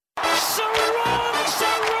That's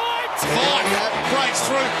a right! Fine, breaks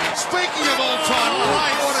through. Speaking of all-time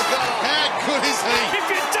greats, what a goal. How good is he? If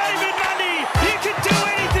you're David Mundy, you can do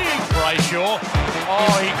anything! Brayshaw.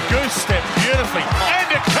 Oh, he goose stepped beautifully. And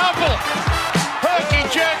a couple.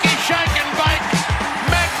 Herky-jerky, shake and bake.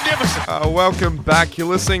 Magnificent. Welcome back. You're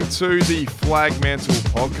listening to the Flagmantle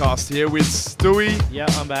Podcast here with Stewie. Yeah,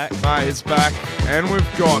 I'm back. Mate, he's back. And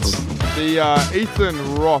we've got the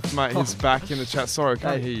Ethan Roth, mate. He's back in the chat. Sorry, I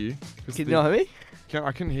can't hear you. Can you not hear me?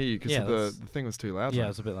 I couldn't hear you because the thing was too loud. Yeah, mate. it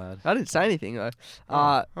was a bit loud. I didn't say anything though.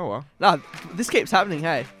 Oh well. No, this keeps happening.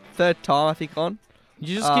 Hey, third time I think on.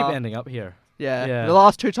 You just keep ending up here. Yeah. The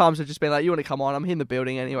last two times have just been like, you want to come on? I'm here in the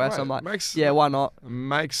building anyway, Right, so I'm like, why not?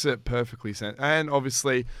 Makes it perfectly sense. And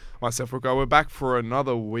obviously, myself, we're back for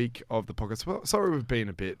another week of the podcast. Well, sorry, we've been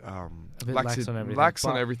a bit lax on everything. Lax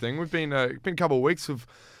on everything. We've been a couple of weeks. We've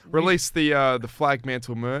released the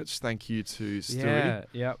Flagmantle merch. Thank you to Stewie.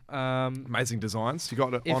 Yeah. Amazing designs. You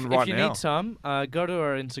got it on if right you now. need some, go to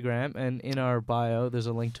our Instagram, and in our bio, there's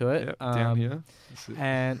a link to it. Yep, down here.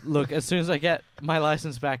 And look, as soon as I get my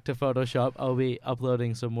license back to Photoshop, I'll be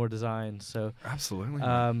uploading some more designs. So absolutely.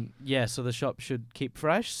 So the shop should keep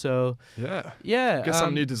fresh. So yeah. Get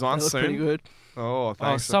some new designs soon. Pretty good. Oh,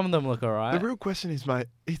 thanks. Some of them look alright. The real question is, mate,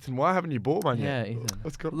 Ethan, why haven't you bought one yet? Yeah, Ethan.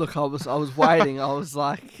 Let's go. Look, I was waiting. I was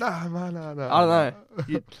like, No. I don't know.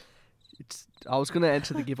 I was gonna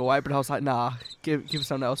enter the giveaway, but I was like, nah, give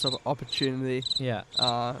someone else an opportunity. Yeah.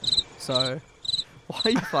 So why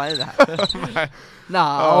are you playing that?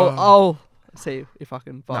 I'll see if I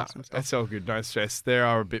can buy some stuff. That's all good. No stress. They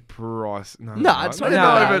are a bit pricey. No, it's they're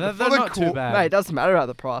not too bad. Mate, it doesn't matter about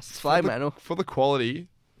the price. It's Flagmantle. For the quality,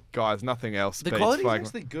 guys, nothing else The beats quality is Flagmantle.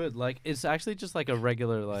 actually good. Like, it's actually just like a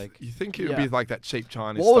regular, like... You think it would be like that cheap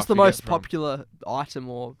Chinese What was stuff the you get most from- popular item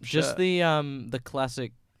or Just shirt? the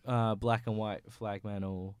classic black and white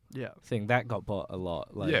Flagmantle thing. That got bought a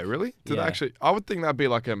lot. Like, yeah, really? Did yeah. they actually? I would think that'd be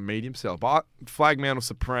like a medium sell, but Flagmantle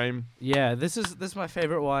Supreme. Yeah, this is my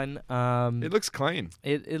favorite one. It looks clean.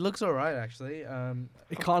 It looks alright actually.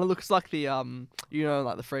 It kind of looks like the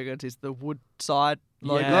like the fragrance is the wood side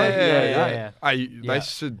logo. Yeah. Hey, they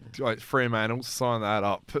should like Fremantle sign that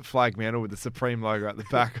up. Put Flagmantle with the Supreme logo at the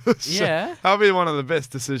back. Yeah. That'll be one of the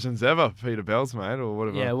best decisions ever. Peter Bell's made or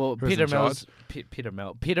whatever. Yeah, well, who's in charge. Peter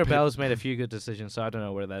Bell's made a few good decisions, so I don't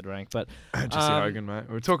know where they'd rank. But Jesse Hogan, mate.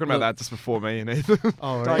 We were talking about that just before me and Ethan.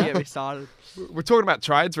 oh, Don't get me started. We're talking about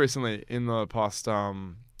trades recently in the past.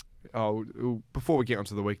 Before we get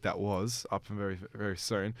onto the week that was up and very, very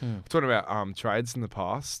soon, we're talking about trades in the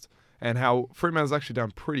past and how Fremantle's actually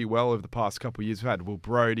done pretty well over the past couple of years. We've had Will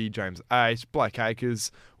Brodie, James H, Blake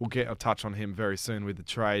Acres. We'll get a touch on him very soon with the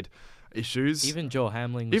trade issues. even Joel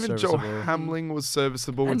Hamling was serviceable. Was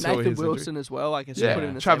serviceable And until Nathan his Wilson as well. I guess injury. you put him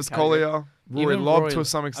in the Travis same category. Collier, Rory Even Lobb Rory- to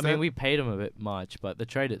some extent. I mean, we paid him a bit much, but the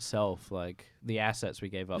trade itself, like the assets we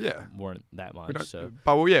gave up, weren't that much.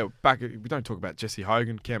 We don't talk about Jesse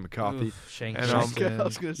Hogan, Cam McCarthy, Oof, Shane and, Kirsten. I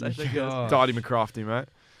was going to say Shane God. Didie McCrafty, mate.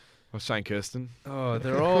 Or Shane Kirsten. Oh,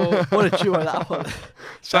 they're all. What a duo that was.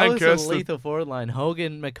 Shane That was a Kirsten. lethal forward line.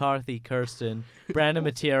 Hogan, McCarthy, Kirsten, Brandon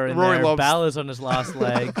Matera in Rory there. Lobbs. Ballas on his last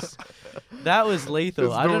legs. That was lethal.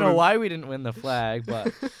 It's I don't know not a- why we didn't win the flag, but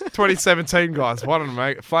 2017, guys. Why don't I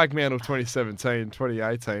make Flagmantle 2017,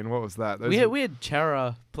 2018? What was that? we had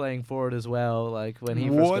Chera playing forward as well. Like when he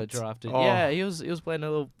first got drafted. Oh. Yeah, he was playing a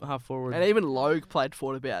little half forward. And even Logue played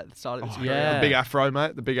forward a bit at the start of his career. yeah. The big afro,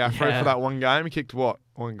 mate. The big afro Yeah. for that one game. He kicked what?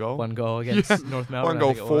 One goal? One goal against North Melbourne. One goal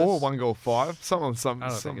I think it 4, was. 1 goal 5. Something I don't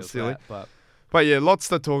think something it was silly. that, But yeah, lots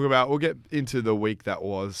to talk about. We'll get into the week that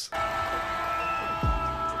was.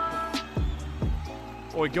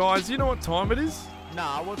 Oi, guys, you know what time it is?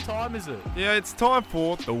 Nah, what time is it? Yeah, it's time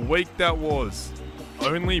for the week that was.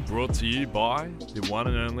 Only brought to you by the one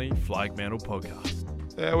and only Flagmantle Podcast.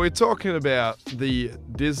 Yeah, we're talking about the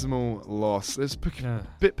dismal loss. It's a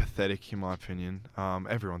bit pathetic, in my opinion.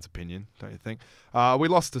 Everyone's opinion, don't you think? We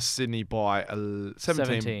lost to Sydney by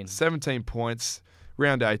 17 points,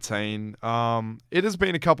 round 18. It has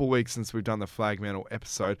been a couple of weeks since we've done the Flagmantle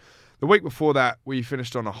episode. The week before that, we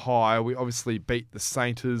finished on a high. We obviously beat the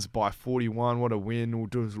Saints by 41. What a win. We'll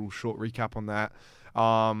do a little short recap on that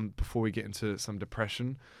before we get into some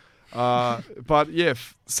depression. But yeah,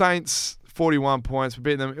 Saints... 41 points. We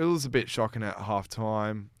beat them. It was a bit shocking at half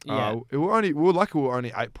time. Yeah. We were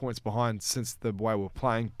only 8 points behind since the way we were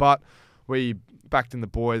playing, but we backed in the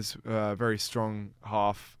boys. Very strong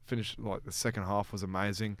half. Finished like the second half was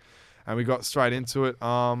amazing, and we got straight into it.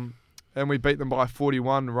 And we beat them by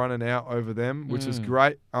 41, running out over them, which was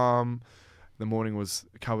great. The morning was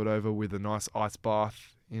covered over with a nice ice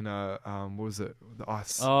bath in what was it? The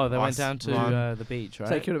ice. Oh, they went ice down to run. the beach, right?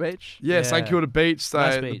 St Kilda Beach. Yeah, St Kilda Beach.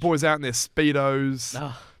 Nice The beach. boys out in their speedos.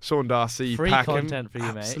 Oh, Sean Darcy free packing. content for you,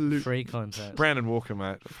 mate. Absolute Free content. Brandon Walker,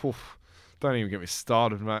 mate. Oof. Don't even get me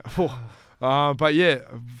started, mate. But yeah,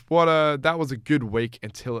 that was a good week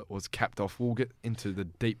until it was capped off. We'll get into the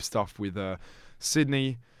deep stuff with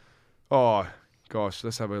Sydney. Oh gosh,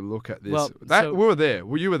 let's have a look at this. Well, we were there.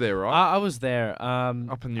 Well, you were there, right? I was there.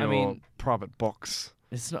 Up in your private box.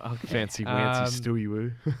 It's not okay. Fancy wancy stewy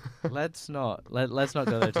woo. Let's not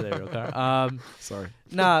go there today, real car. Sorry.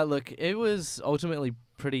 Nah, look, it was ultimately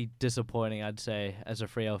pretty disappointing, I'd say, as a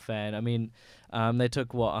Freo fan. I mean, they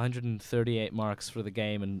took 138 marks for the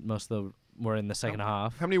game, and most of them were in the second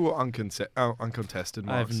half. How many were uncontested marks?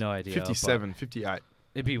 I have no idea. 57, 58.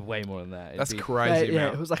 It'd be way more than that. That's crazy, Yeah,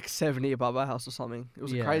 man. it was like 70 above our house or something. It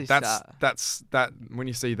was a crazy stat. stat. When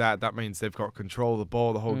you see that means they've got control of the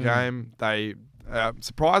ball the whole game. They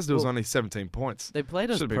surprised it was only 17 points. They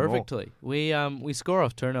played us perfectly. We score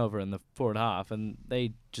off turnover in the forward half, and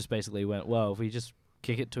they just basically went, well, if we just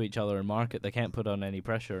kick it to each other and mark it, they can't put on any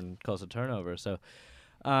pressure and cause a turnover. So,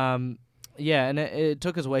 yeah, and it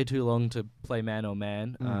took us way too long to play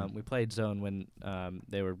man-o-man. We played zone when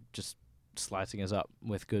they were just slicing us up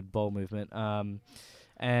with good ball movement.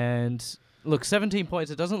 And look, 17 points,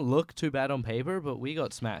 it doesn't look too bad on paper, but we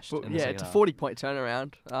got smashed. Well, in the it's a half. 40-point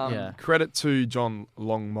turnaround. Credit to John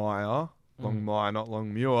Longmire. Longmire, not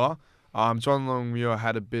Longmuir. John Longmuir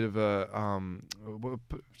had a bit of a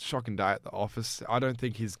shocking day at the office. I don't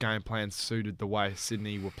think his game plan suited the way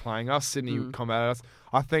Sydney were playing us. Sydney would come at us.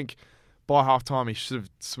 I think by halftime he should have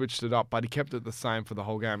switched it up, but he kept it the same for the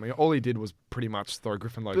whole game. All he did was pretty much throw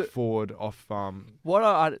Griffin Logue forward off. What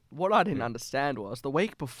I didn't understand was the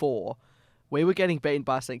week before we were getting beaten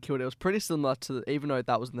by St Kilda. It was pretty similar to even though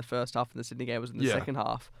that was in the first half and the Sydney game was in the second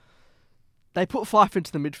half. They put Fife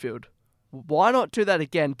into the midfield. Why not do that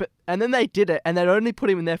again? And then they did it, and they'd only put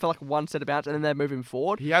him in there for like one set of bounce, and then they're moving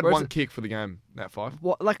forward. He had one kick for the game, that Fife.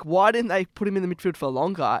 Why didn't they put him in the midfield for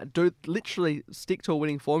longer? Literally stick to a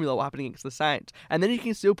winning formula what happened against the Saints, and then you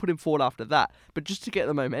can still put him forward after that. But just to get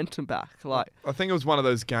the momentum back, I think it was one of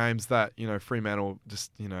those games that Fremantle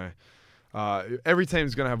just every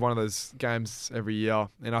team's going to have one of those games every year,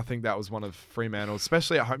 and I think that was one of Fremantle,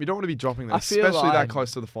 especially at home. You don't want to be dropping them, especially that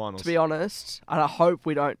close to the finals. To be honest, and I hope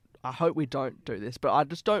we don't do this, but I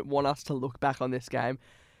just don't want us to look back on this game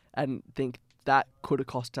and think that could have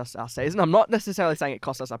cost us our season. I'm not necessarily saying it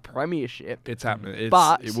cost us a premiership. It's happening.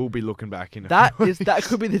 But it will be looking back in that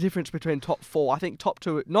could be the difference between top four. I think top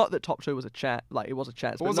two. Not that top two was a chance. Like it was a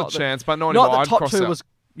chance. It was a chance, but not that top two was.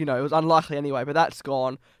 It was unlikely anyway. But that's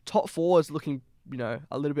gone. Top four is looking.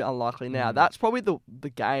 A little bit unlikely now. That's probably the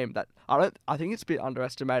game that I think it's a bit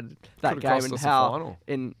underestimated. That game and how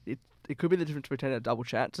it could be the difference between a double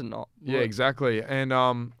chance and not. Yeah, exactly. And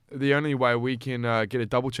the only way we can get a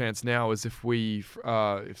double chance now is if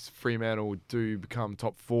Fremantle do become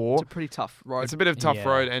top four. It's a pretty tough road. It's a bit of a tough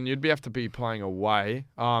road, and you'd have to be playing away.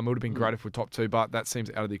 It would have been great if we're top two, but that seems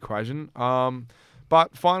out of the equation.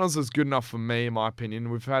 But finals is good enough for me, in my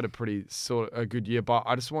opinion. We've had a pretty a good year, but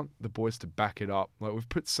I just want the boys to back it up. Like we've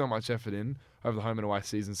put so much effort in over the home and away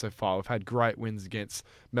season so far. We've had great wins against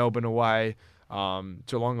Melbourne away,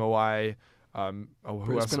 Geelong away,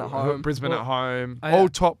 Brisbane at home. All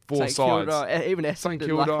top four St sides. Kilda, even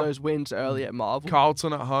Essendon, like those wins early at Marvel.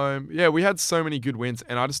 Carlton at home. Yeah, we had so many good wins,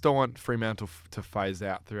 and I just don't want Fremantle to phase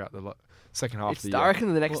out throughout the second half of the year. I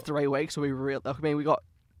reckon the next 3 weeks will be real. We got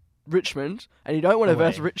Richmond, and you don't want to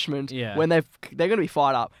verse Richmond when they're going to be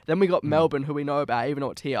fired up. Then we got Melbourne, who we know about, even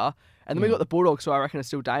though it's here. And then we got the Bulldogs, who I reckon are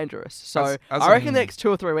still dangerous. So I reckon the next 2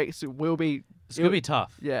 or 3 weeks will be... It's going to be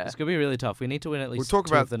tough. Yeah. It's going to be really tough. We need to win at least two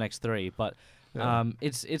of the next 3. But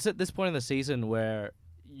it's at this point in the season where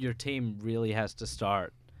your team really has to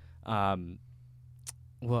start...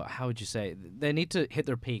 well, how would you say? They need to hit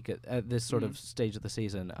their peak at this sort of stage of the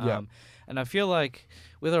season. And I feel like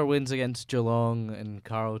with our wins against Geelong and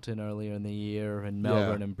Carlton earlier in the year and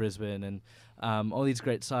Melbourne and Brisbane and all these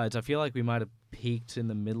great sides, I feel like we might have peaked in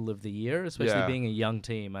the middle of the year, especially being a young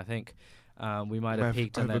team. I think we might have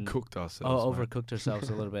peaked and then overcooked ourselves. Overcooked ourselves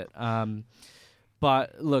a little bit.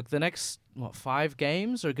 But look, the next 5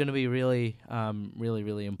 games are going to be really,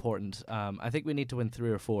 really important. I think we need to win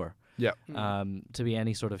 3 or 4. Yeah. To be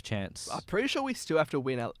any sort of chance. I'm pretty sure we still have to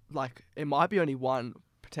win. It might be only 1,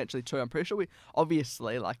 potentially 2. I'm pretty sure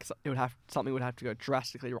something would have to go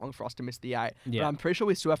drastically wrong for us to miss the 8. Yeah. But I'm pretty sure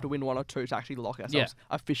we still have to win 1 or 2 to actually lock ourselves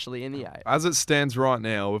officially in the 8. As it stands right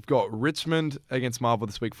now, we've got Richmond against Marvel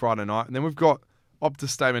this week, Friday night, and then we've got Optus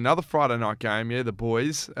Stadium, another Friday night game. Yeah, the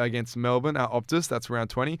boys against Melbourne at Optus. That's round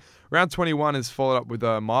 20. Round 21 is followed up with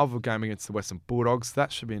a Marvel game against the Western Bulldogs.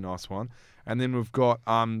 That should be a nice one. And then we've got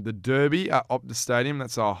the Derby at Optus Stadium.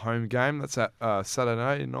 That's our home game. That's at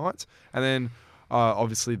Saturday night. And then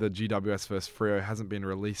obviously the GWS versus Freo hasn't been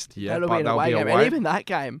released yet. That'll but be an away game. And even that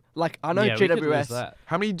game, like I know we could lose GWS. that.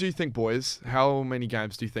 How many do you think, boys? How many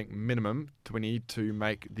games do you think minimum do we need to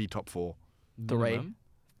make the top 4? Minimum?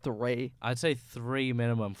 Three. I'd say 3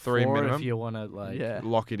 minimum. 3 4 minimum? if you want to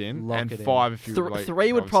Lock it in. Lock and it in. 5 if you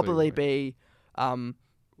Three would probably be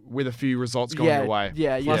with a few results going your way.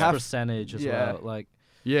 Yeah, you plus have percentage as well. Like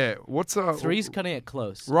Yeah, what's 3's cutting it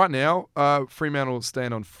close. right now? Fremantle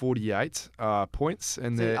stand on 48 points,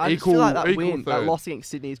 and they're I just equal. feel like that equal win, that third. loss against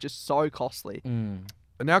Sydney is just so costly. Mm.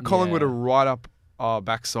 Now Collingwood Yeah. are right up our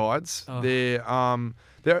backsides. Oh.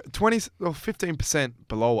 They're 20 or 15%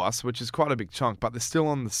 below us, which is quite a big chunk, but they're still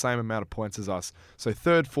on the same amount of points as us. So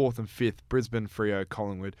 3rd, 4th, and 5th, Brisbane, Freo,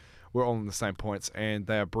 Collingwood, we're all on the same points, and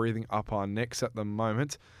they are breathing up our necks at the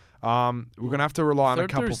moment. We're going to have to rely on a 3rd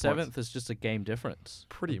couple through of points. 7th is just a game difference.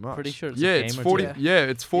 Pretty much. Pretty sure it's yeah, a game it's or 40. two. Yeah,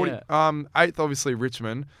 it's 40. Yeah. 8th, obviously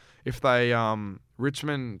Richmond. If they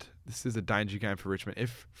Richmond, this is a danger game for Richmond.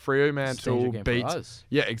 If Fremantle beat,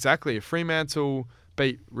 yeah, exactly. If Fremantle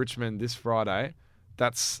beat Richmond this Friday,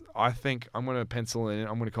 that's I think I'm going to pencil in.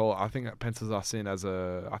 I'm going to call it. I think that pencils us in as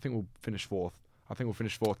a. I think we'll finish 4th.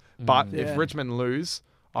 But if Richmond lose,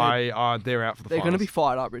 they're out for the finals. They're going to be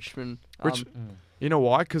fired up, Richmond. You know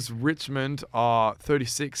why? Because Richmond are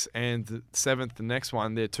 36 and 7th the next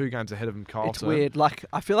one. They're 2 games ahead of them, Carlton. It's weird. Like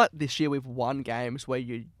I feel like this year we've won games where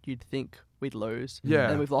you'd think we'd lose.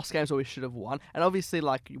 Yeah. And we've lost games where we should have won. And obviously,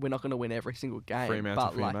 like we're not going to win every single game. Fremantle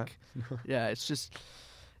but for you, like, yeah, it's just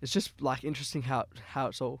like interesting how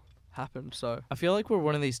it's all happened. So I feel like we're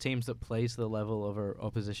one of these teams that plays the level of our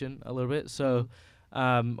opposition a little bit. So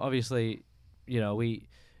obviously, you know, we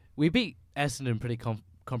beat Essendon pretty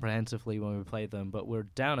comprehensively when we played them, but we're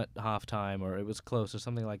down at halftime, or it was close, or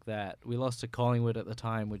something like that. We lost to Collingwood at the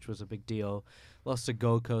time, which was a big deal. Lost to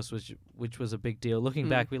Gold Coast, which was a big deal. Looking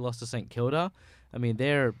back, we lost to St Kilda. I mean,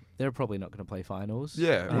 they're probably not going to play finals.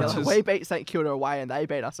 Yeah, we beat St Kilda away, and they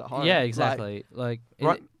beat us at home. Yeah, exactly. Right.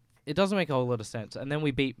 It doesn't make a whole lot of sense. And then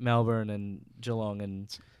we beat Melbourne and Geelong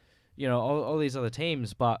and, you know, all these other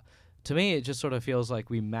teams. But to me, it just sort of feels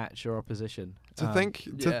like we match our opposition. To think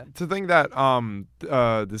that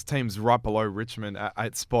this team's right below Richmond at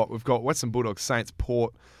 8th spot. We've got Western Bulldogs, Saints,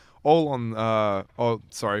 Port, all on.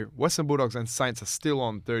 Western Bulldogs and Saints are still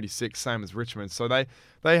on 36, same as Richmond. So they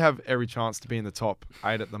have every chance to be in the top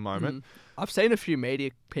 8 at the moment. I've seen a few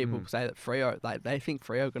media people say that Freo, they think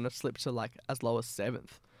Freo are going to slip to like as low as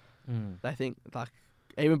 7th. They think like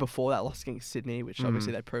even before that loss against Sydney, which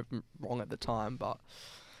obviously they proved wrong at the time, but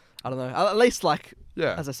I don't know. At least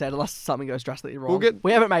as I said, unless something goes drastically wrong,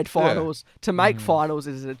 we haven't made finals. To make finals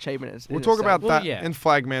is an achievement. We'll talk about that in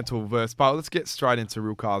Flagmantle verse, but let's get straight into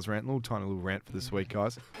Real Cars rant. Tiny little rant for this week,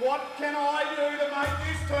 guys. What can I do to make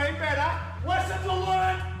this team better? Lessons are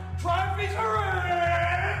learned, trophies are earned.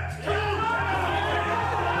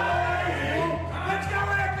 Let's go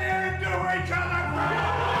out there and do each other.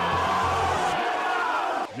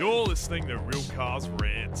 You're listening to Real Cars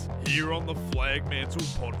Rant here on the Flagmantle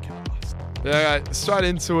Podcast. Yeah, straight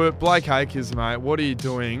into it. Blake Acres, mate, what are you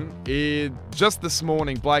doing? Just this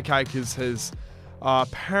morning, Blake Acres has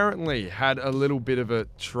apparently had a little bit of a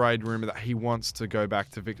trade rumour that he wants to go back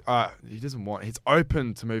to he's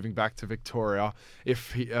open to moving back to Victoria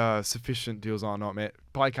if sufficient deals are not met.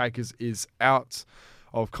 Blake Acres is out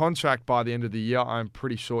of contract by the end of the year, I'm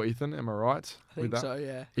pretty sure, Ethan. Am I right? I think so,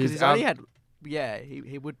 yeah. He's Because only had... Yeah,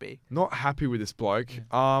 he would be. Not happy with this bloke.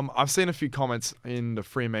 I've seen a few comments in the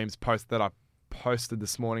Free Memes post that I posted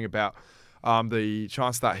this morning about the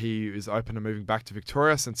chance that he is open to moving back to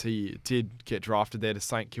Victoria since he did get drafted there to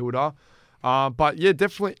St Kilda. But yeah,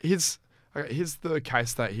 definitely here's the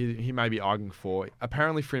case that he may be arguing for.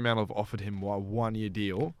 Apparently Fremantle have offered him a 1-year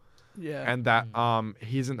deal. Yeah. And that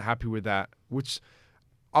he isn't happy with that, which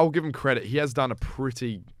I'll give him credit. He has done a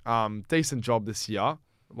pretty decent job this year.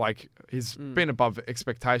 Like, he's been above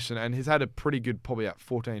expectation, and he's had a pretty good, probably at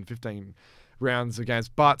 14, 15 rounds of games.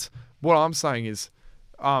 But what I'm saying is,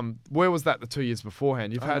 where was that the 2 years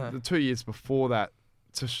beforehand? You've had the 2 years before that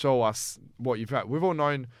to show us what you've had. We've all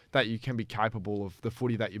known that you can be capable of the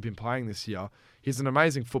footy that you've been playing this year. He's an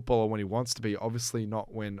amazing footballer when he wants to be. Obviously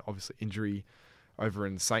not when, injury over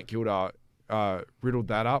in St Kilda riddled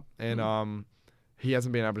that up. And he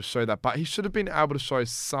hasn't been able to show that, but he should have been able to show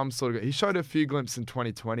some sort of... He showed a few glimpses in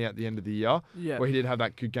 2020 at the end of the year, where he did have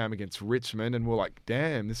that good game against Richmond, and we're like,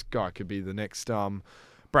 damn, this guy could be the next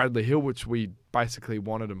Bradley Hill, which we basically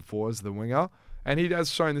wanted him for as the winger. And he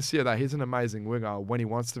has shown this year that he's an amazing winger when he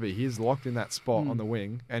wants to be. He's locked in that spot on the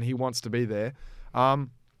wing, and he wants to be there.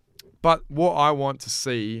 But what I want to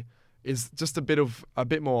see is just a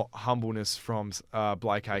bit more humbleness from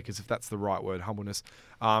Blake Acres, if that's the right word, humbleness.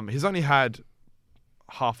 He's only had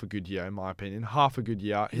half a good year, in my opinion. Half a good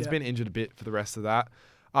year. He's been injured a bit for the rest of that.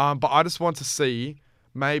 But I just want to see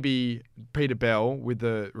maybe Peter Bell with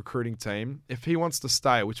the recruiting team, if he wants to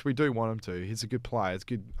stay, which we do want him to. He's a good player. He's a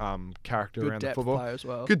good character around the football. Good depth player as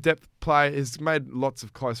well. Good depth player. He's made lots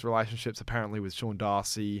of close relationships, apparently, with Sean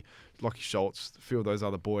Darcy, Lockie Schultz, a few of those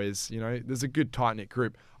other boys. You know, there's a good, tight-knit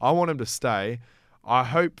group. I want him to stay. I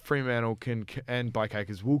hope Fremantle and Blake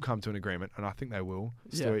Acres will come to an agreement, and I think they will.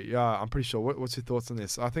 Yeah, I'm pretty sure. What's your thoughts on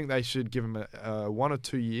this? I think they should give him 1 or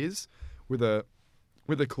 2 years with a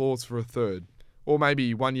clause for a third. Or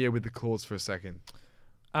maybe 1 year with the clause for a second.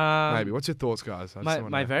 Maybe. What's your thoughts, guys?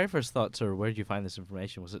 My very first thoughts are, where did you find this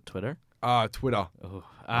information? Was it Twitter? Twitter. Oh,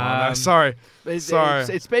 no, sorry. Sorry.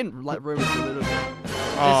 It's been like rumored a little bit.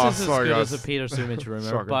 This is sorry, as good guys. as a Peter Sumich rumor.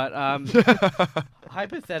 Sorry. But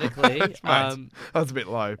hypothetically, That's a bit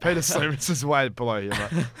low. Peter Sumich is way below you,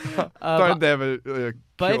 mate. Don't ever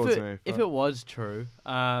kill it to me. If it was true,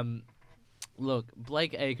 look,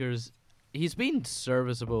 Blake Acres, he's been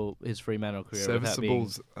serviceable his Fremantle career.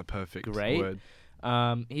 Serviceable's a perfect word.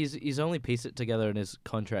 He's only pieced it together in his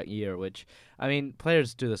contract year, which, I mean,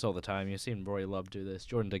 players do this all the time. You've seen Rory Lubb do this.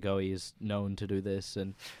 Jordan De Goey is known to do this,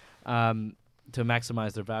 and to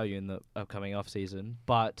maximize their value in the upcoming off season.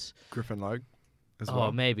 But Griffin Logue as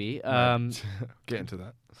well. Maybe. Get into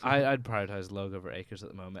that. I'd prioritize Logue over Acres at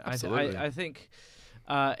the moment. Absolutely. I think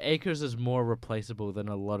Acres is more replaceable than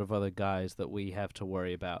a lot of other guys that we have to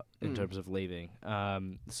worry about in terms of leaving.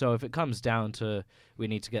 So if it comes down to we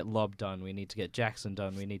need to get Lobb done, we need to get Jackson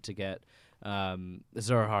done, we need to get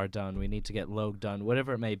Zurhar done, we need to get Logue done,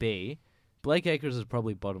 whatever it may be, Blake Acres is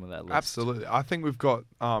probably bottom of that list. Absolutely. I think we've got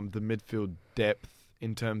the midfield depth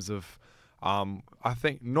in terms of, I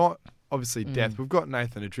think not obviously depth. We've got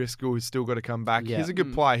Nathan O'Driscoll who's still got to come back. Yeah. He's a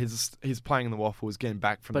good player. He's playing in the Waffles, getting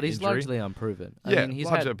back from the injury. But he's largely unproven. I mean, he's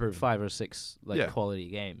had unproven. 5 or 6 quality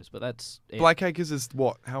games, but that's it. Blake Acres is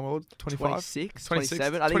what? How old? 25? 26,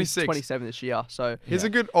 27. I think he's 27 this year. So he's a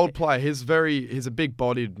good old player. He's a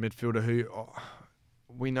big-bodied midfielder who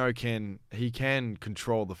we know can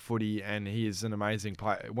control the footy, and he is an amazing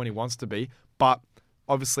player when he wants to be. But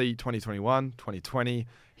obviously 2021, 2020,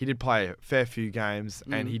 he did play a fair few games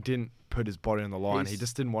and he didn't put his body on the line. He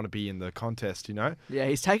just didn't want to be in the contest, you know? Yeah,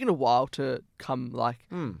 he's taken a while to come,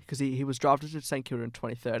 because he was drafted to St Kilda in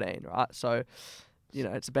 2013, right? So, you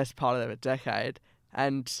know, it's the best part of a decade.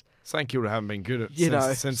 And St Kilda haven't been good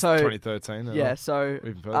since 2013. Yeah, so,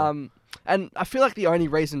 and I feel like the only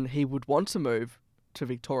reason he would want to move to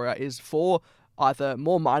Victoria is for either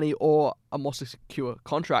more money or a more secure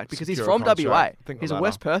contract, because he's from WA. He's a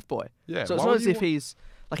West Perth boy. Yeah, so it's not as if he's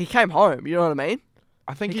he came home, you know what I mean?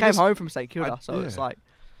 I think he came home from St Kilda, it's like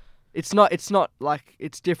it's not like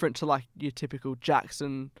it's different to like your typical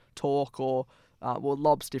Jackson talk or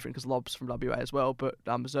Lobb's different because Lobb's from WA as well, but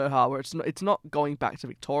Zurhar, where it's not going back to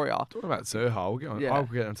Victoria. Talking about Zurhar, I'll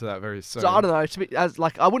get into that very soon. So I don't know.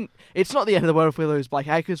 I wouldn't. It's not the end of the world if we lose Blake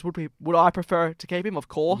Acres. Would I prefer to keep him? Of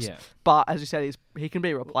course. Yeah. But as you said, he can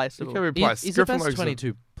be replaceable. He can be replaced. He's the best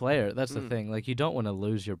 22 player. That's the thing. Like, you don't want to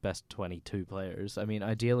lose your best 22 players. I mean,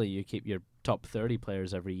 ideally you keep your top 30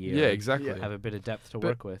 players every year. Yeah, exactly. Have a bit of depth to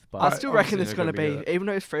work with. But I still reckon there's going to be, even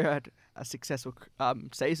though Freo had a successful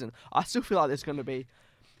season, I still feel like there's going to be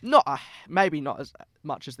maybe not as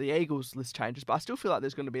much as the Eagles list changes, but I still feel like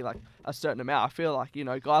there's going to be like a certain amount. I feel like, you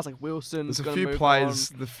know, guys like Wilson. There's a few players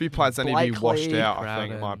that need to be washed out. I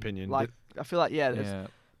think, in my opinion. Like, I feel like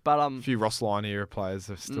but a few Ross Lyon era players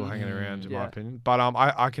are still hanging around, in my opinion. But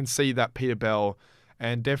I can see that Peter Bell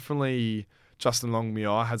and definitely Justin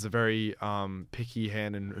Longmuir has a very picky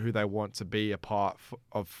hand in who they want to be a part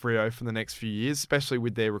of Freo for the next few years, especially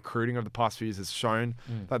with their recruiting over the past few years has shown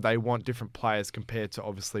that they want different players compared to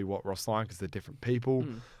obviously what Ross Lyon, because they're different people.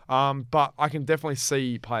 But I can definitely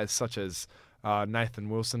see players such as Nathan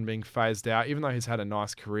Wilson being phased out, even though he's had a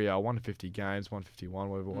nice career, 150 games, 151,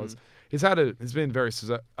 whatever it was. He's been very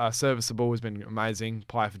serviceable. He's been amazing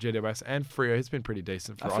player for GWS and Freo. He's been pretty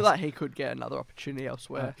decent for us. I feel like he could get another opportunity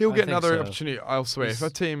elsewhere. He'll get another opportunity elsewhere. If a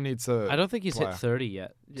team needs I don't think he's hit 30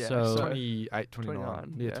 yet. Yeah, so 28,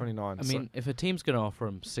 29. Yeah, 29. I mean, if a team's going to offer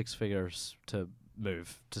him 6 figures to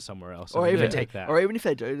move to somewhere else, or even take that. Or even if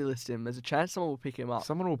they do list him, there's a chance someone will pick him up.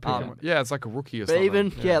 Someone will pick him up. Yeah, it's like a rookie or but something.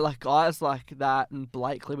 But even, like guys like that and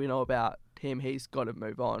Blakely, we know about him, he's got to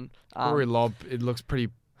move on. Rory Lobb, it looks pretty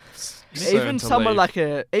Even someone like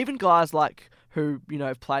even guys like who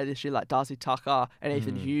have played this year, like Darcy Tucker and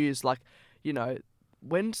Ethan Hughes, like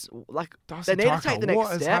when's like Darcy they need Tucker, to take the next what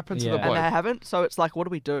step, has happened to the and bloke? they haven't. So it's like, what do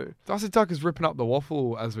we do? Darcy Tucker's ripping up the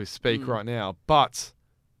waffle as we speak right now, but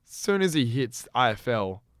as soon as he hits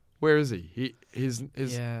AFL, where is he? It's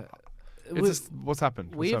just, what's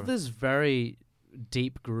happened? We have this very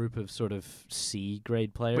deep group of sort of C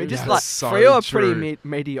grade players. We just That's so Freo are true. pretty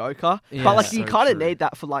mediocre, Yeah. but like you So kind of true. need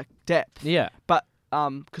that for like depth. Yeah. But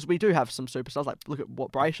because we do have some superstars, like look at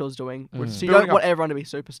what Brayshaw's doing. So you Building don't want up- everyone to be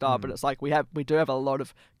superstar, but it's like we do have a lot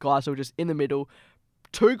of guys who are just in the middle,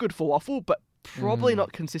 too good for waffle, but probably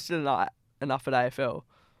not consistent enough at AFL.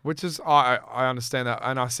 Which is, I understand that,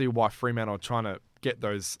 and I see why Fremantle are trying to get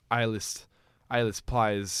those A-list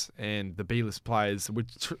players and the B-list players.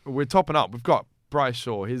 We're topping up. We've got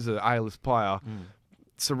Brayshaw, he's an A-list player.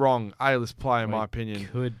 Sarong, A-list player, in my opinion.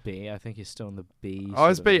 Could be. I think he's still in the B. Oh,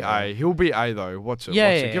 it's sort of B A. level. He'll be A though. Watch it. Yeah,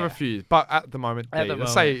 watch yeah, it. Give yeah. a few, but at the moment, B. At the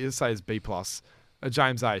Let's say it's B plus.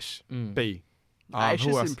 James Aish, B. Aish who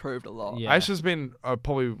has else? improved a lot. Yeah. Aish has been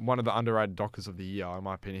probably one of the underrated Dockers of the year, in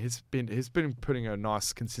my opinion. He's been putting a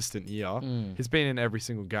nice, consistent year. He's been in every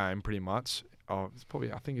single game, pretty much. Oh, it's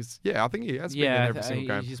probably. I think he has been in every single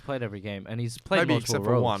game. He's played every game, and he's played Maybe multiple except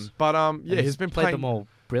roles. for one. But he's been played playing them all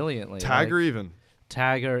brilliantly. Tagger like even.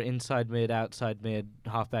 Tagger, inside mid, outside mid,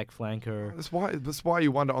 halfback flanker. That's why you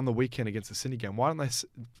wonder on the weekend against the Sydney game. Why don't they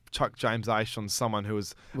chuck James Aish on someone who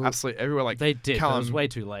was absolutely everywhere? Like They did. But Callum, it was way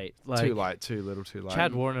too late. Like, too late. Too little. Too late.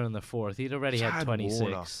 Chad Warner in the fourth. He'd already had Chad 26.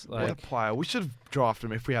 Warner, what a Like, player. We should have drafted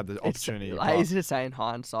him if we had the It's opportunity. like, easy to say in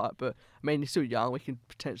hindsight, but I mean he's still young. We can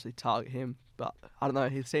potentially target him, but I don't know.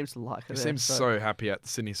 He seems to like it. He seems so happy at the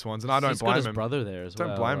Sydney Swans, and I don't he's got blame his him. brother there as well.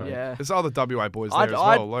 Don't blame him. right? Yeah. There's other WA boys there I'd as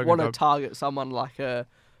well. Logan want to Dub- target someone like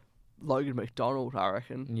Logan McDonald, I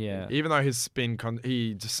reckon. Yeah. Even though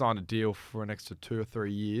he just signed a deal for an extra 2 or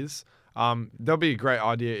 3 years, that'll be a great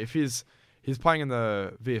idea if he's playing in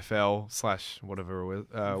the VFL / whatever it was.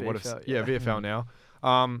 VFL now.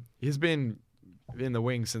 He's been in the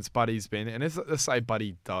wings since Buddy's been, and let's say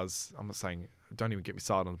Buddy does. I'm not saying. Don't even get me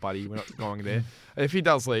started on Buddy. We're not going there. If he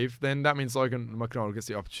does leave, then that means Logan McDonald gets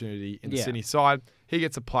the opportunity in the Sydney side. He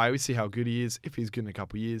gets a play. We see how good he is. If he's good in a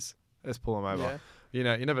couple of years, let's pull him over.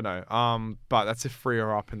 Yeah. You never know. But that's if Freo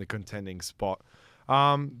are up in the contending spot.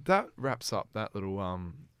 That wraps up that little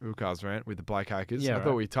Ukars rant with the Blake Acres. Yeah, I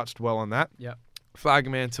thought we touched well on that. Yep.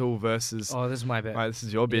 Flagmantle versus. Oh, this is my bit. Mate, this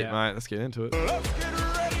is your bit, Yeah. mate. Let's get into it. Let's get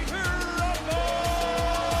ready to rumble!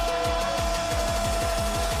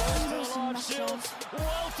 Shields,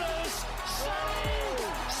 Walters, Sonny!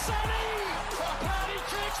 Party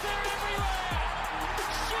tricks, they're everywhere!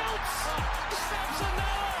 Shields steps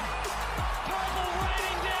another! Purple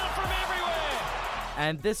raining down from everywhere!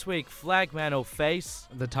 And this week, Flagmantle face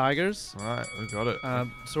the Tigers. All right, we got it.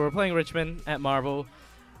 So we're playing Richmond at Marvel.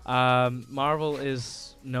 Marvel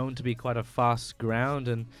is known to be quite a fast ground,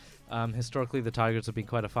 and historically the Tigers have been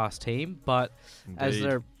quite a fast team. But as Indeed.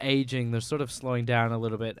 they're aging, they're sort of slowing down a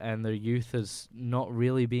little bit, and their youth is not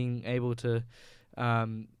really being able to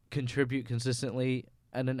contribute consistently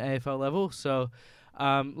at an AFL level. So,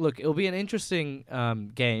 look, it'll be an interesting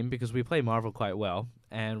game because we play Marvel quite well,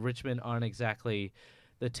 and Richmond aren't exactly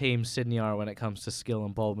the team Sydney are when it comes to skill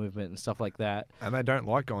and ball movement and stuff like that. And they don't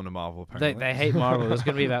like going to Marvel, apparently. They hate Marvel. There's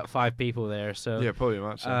going to be about 5 people there, so Yeah, probably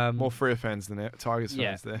much. More Freo fans than Tigers yeah,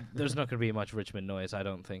 fans there. there's not going to be much Richmond noise, I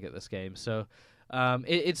don't think, at this game. So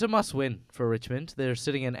it's a must-win for Richmond. They're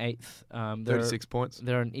sitting in 8th. 36 points.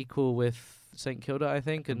 They're an equal with St Kilda, I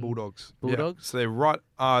think, and Bulldogs. Bulldogs? Yeah. So they're right.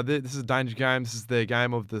 This is a danger game. This is their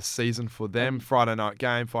game of the season for them. Friday night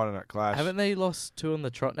game, Friday night clash. Haven't they lost 2 on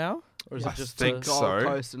the trot now? Or is I it just think Gold so.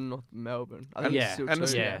 Coast and North Melbourne. I think And, Yeah. it's still and,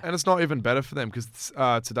 it's, two. Yeah. and it's not even better for them because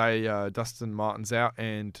today Dustin Martin's out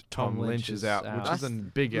and Tom Lynch is out, which is a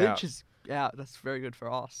big Lynch out. is out. That's very good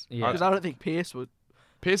for us. Yeah. Because I don't think Pierce would.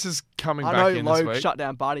 Pierce is coming I back know in this Logue week. shut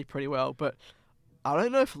down Barty pretty well, but I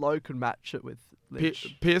don't know if Logue could match it with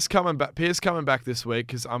Lynch. Pierce coming back. Pierce coming back this week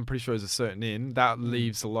because I'm pretty sure there's a certain in that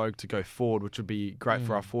leaves the Logue to go forward, which would be great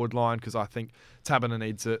for our forward line because I think Tabiner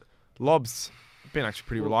needs it. Lob's been actually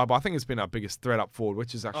pretty reliable. I think it's been our biggest threat up forward,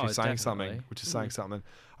 which is actually saying something.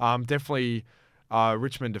 Definitely,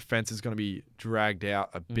 Richmond defense is going to be dragged out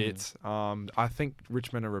a bit. I think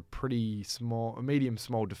Richmond are a pretty small, a medium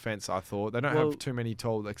small defense. I thought they don't have too many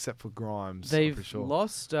tall except for Grimes. They've I'm pretty sure.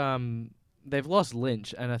 lost. They've lost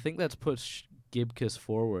Lynch, and I think that's pushed Gibcus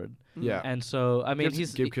forward. Yeah, And so I mean,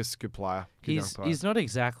 Gibcus, good player. Good young player. he's not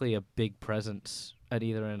exactly a big presence at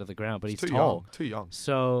either end of the ground, but he's too tall. young. Too young.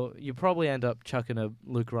 So you probably end up chucking a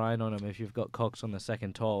Luke Ryan on him if you've got Cox on the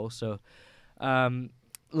second tall. So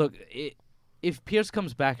look, if Pierce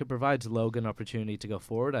comes back, it provides Logue an opportunity to go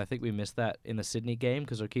forward. I think we missed that in the Sydney game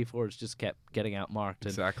because our key forwards just kept getting outmarked.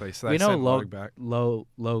 Exactly. So we they know sent Logue back.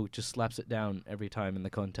 Logue just slaps it down every time in the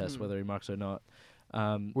contest, whether he marks or not.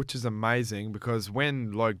 Which is amazing because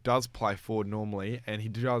when Logue does play forward normally and he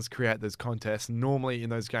does create those contests, normally in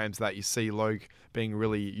those games that you see Logue being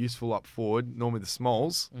really useful up forward, normally the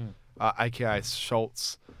smalls, aka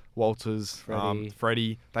Schultz, Walters,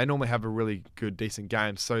 Freddie, they normally have a really good, decent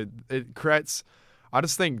game. So it creates... I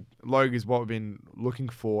just think Logue is what we've been looking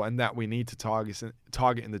for and that we need to target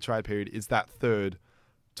in the trade period is that third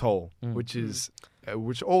tall, which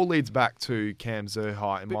all leads back to Cam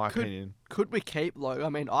Zerhite, in my opinion. Could we keep Logue? I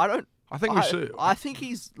mean, I think we should. I think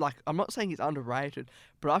he's like... I'm not saying he's underrated,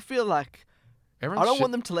 but I feel like... Everyone I don't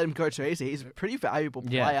want them to let him go too easy. He's a pretty valuable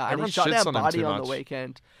player. And he Everyone shut shits down on him Buddy too on the much.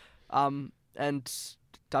 weekend. And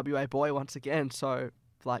WA boy once again. So,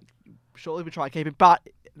 like, surely we try and keep him. But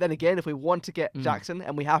then again, if we want to get Jackson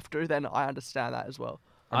and we have to, then I understand that as well.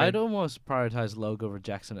 I'd almost prioritise Logue over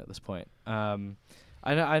Jackson at this point. I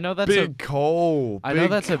know that's big call. I know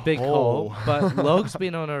that's a big call, but Logue's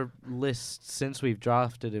been on our list since we've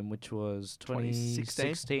drafted him, which was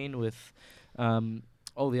 2016 with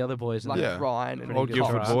all the other boys. Like Ryan and Old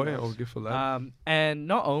Gifford boy, old Gifford lad. And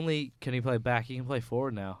not only can he play back, he can play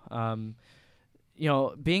forward now. You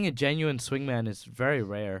know, being a genuine swingman is very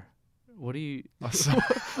rare. What do you...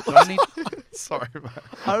 Sorry, mate.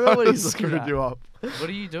 I don't know what he's just looking screwed at. you up. What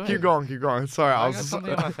are you doing? Keep going. Sorry, I I got was...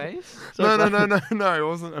 something in my face? No. It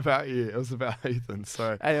wasn't about you. It was about Ethan.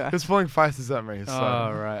 So Anyway. he was pulling faces at me. So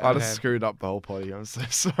right. I just screwed up the whole potty. I'm so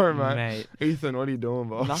sorry, mate. Ethan, what are you doing,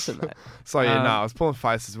 boss? Nothing, mate. So I was pulling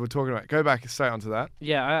faces. We're talking about... Go back straight onto that.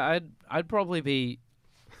 Yeah, I'd probably be...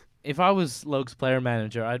 If I was Logue's player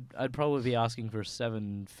manager, I'd probably be asking for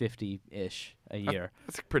 $750-ish a year.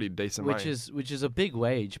 That's a pretty decent which money. Which is a big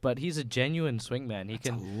wage, but he's a genuine swingman. That's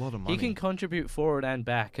a lot of money. He can contribute forward and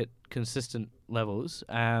back at consistent levels.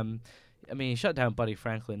 I mean, he shut down Buddy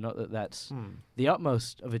Franklin. Not that that's the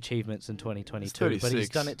utmost of achievements in 2022, but he's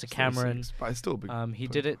done it to Cameron. But it's still a big. He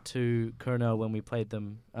did it to Curnow when we played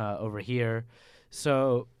them over here.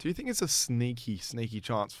 So, do you think it's a sneaky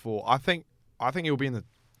chance for? I think he'll be in the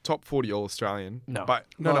top 40 All-Australian. No. But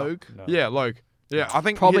Logue? No. Yeah, Logue. Yeah, I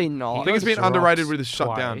think Probably not. I think it's been underrated with his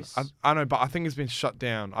twice. shutdown. I know, but I think it's been shut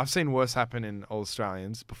down. I've seen worse happen in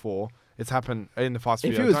All-Australians before. It's happened in the past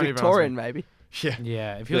few If years. he was Victorian, maybe.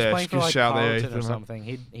 Yeah. If he was playing for like shout there, Carlton or Ethan, something,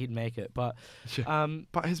 he'd make it. But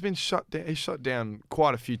but he's been shut down. He shut down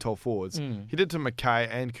quite a few tall forwards. He did to McKay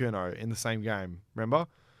and Curnow in the same game. Remember?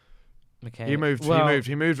 McKay. He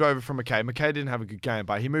moved over from McKay. McKay didn't have a good game,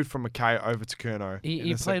 but he moved from McKay over to Curnow.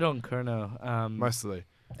 He played on Curnow. Mostly.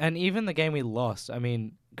 And even the game we lost, I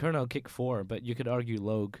mean, Curnow kicked 4, but you could argue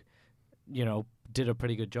Logue, did a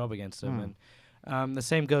pretty good job against him. And the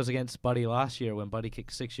same goes against Buddy last year. When Buddy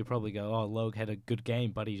kicked 6, you probably go, oh, Logue had a good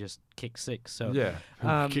game, Buddy just kicked 6. So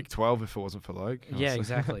yeah, kicked 12 if it wasn't for Logue. Yeah,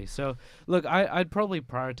 exactly. So, look, I'd probably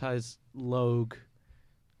prioritize Logue.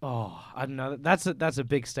 Oh, I don't know. That's a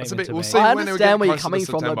big statement to make. I understand where you're coming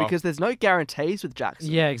from, though, because there's no guarantees with Jackson.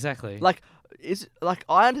 Yeah, exactly.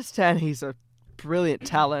 I understand he's a brilliant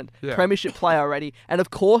talent, premiership player already, and of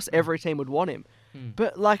course every team would want him.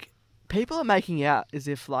 But people are making out as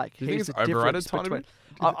if he's the difference between.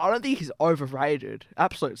 I don't think he's overrated,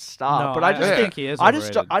 absolute star. No, but I just think he is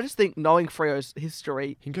overrated. I just think knowing Freo's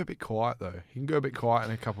history, he can go a bit quiet though. He can go a bit quiet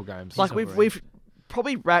in a couple games. We've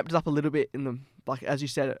probably ramped it up a little bit in the as you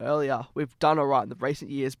said earlier. We've done all right in the recent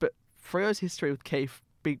years, but Freo's history with key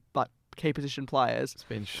position players, it's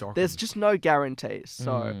been shocking. There's just no guarantees.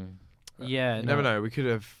 So. Yeah, you never know. We could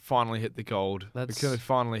have finally hit the gold. We could have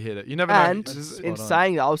finally hit it. You never know. And in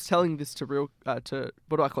saying that, I was telling this to what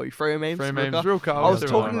do I call you? Freo memes. Freo memes. Real Carl. I was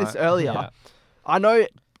talking this earlier. Yeah. I know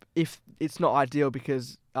if it's not ideal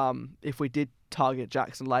because if we did target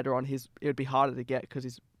Jackson later on, it would be harder to get because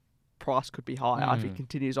his price could be higher if he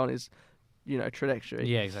continues on his trajectory.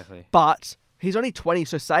 Yeah, exactly. But he's only 20,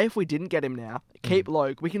 so say if we didn't get him now, keep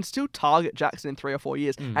Logue, we can still target Jackson in 3 or 4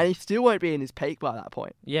 years, and he still won't be in his peak by that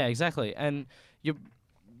point. Yeah, exactly. And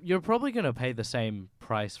you're probably going to pay the same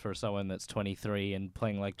price for someone that's 23 and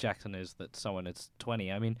playing like Jackson is that someone that's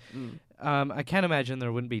 20. I mean, I can't imagine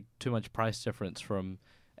there wouldn't be too much price difference from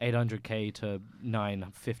 $800K to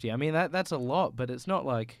 $950. I mean, that's a lot, but it's not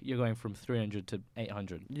like you're going from 300 to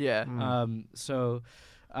 800. Yeah.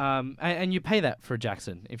 And you pay that for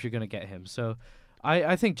Jackson if you're going to get him. So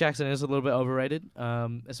I think Jackson is a little bit overrated,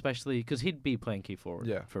 especially because he'd be playing key forward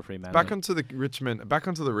for Fremantle. Back onto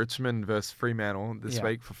the Richmond versus Fremantle this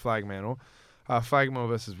week for Flagmantle. Flagmantle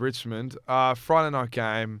versus Richmond. Friday night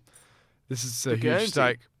game. This is a The huge Guernsey.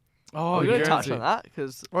 stake. Oh, the we're going to touch Guernsey. on that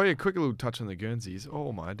because Oh, yeah, quick little touch on the Guernseys.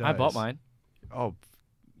 Oh, my days. I bought mine. Oh,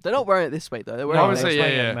 they're not wearing it this week though. They're No, wearing obviously,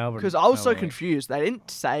 it yeah. because I was so confused. They didn't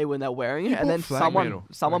say when they're wearing You it, and then bought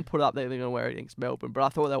Flagmantle. someone put up they're going to wear it against Melbourne, but I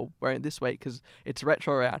thought they were wearing it this week because it's a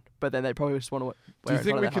retro round. But then they probably just want to wear do you it.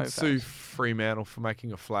 think in we front of could their home sue fans. Fremantle for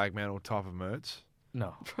making a Flagmantle type of merch?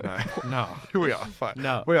 No. No. No. We are fine.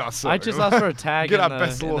 No. We are sorry. I just asked for a tag Get in our the,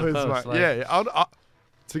 best in the lawyers, post, mate. like- Yeah.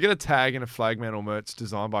 To get a tag in a Flagmantle merch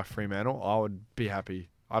designed by Fremantle, I would be happy.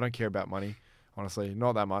 I don't care about money, honestly.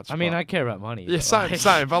 Not that much. I mean, but- I care about money. Yeah, but, same, like-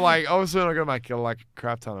 same. But, like, obviously, we're not going to make a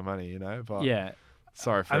crap ton of money, you know? But Yeah.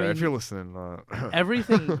 sorry, I Freo, if mean, you're listening.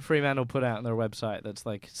 Everything Fremantle put out on their website that's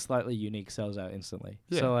like slightly unique sells out instantly.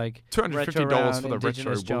 Yeah. So like $250 retro for round, the retro Indigenous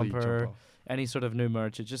woolly jumper, any sort of new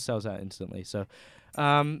merch, it just sells out instantly. So,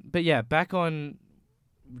 but yeah, back on.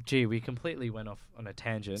 Gee, we completely went off on a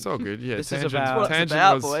tangent. It's all good. Yeah, This is tangent, about- That's what it's tangent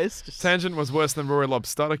about, was boys. Just tangent was worse than Roy Lobb's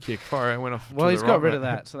stutter kick. Sorry, I went off. Well, to he's the got right, rid of mate.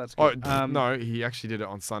 that, so that's Oh good. no, he actually did it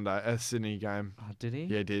on Sunday, a Sydney game. Oh, did he?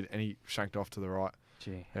 Yeah, he did, and he shanked off to the right.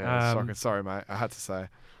 Gee. Yeah, fucking sorry, mate. I had to say.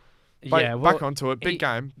 But Yeah. Well, back onto it. Big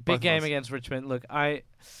game. big both game of us. against Richmond. Look,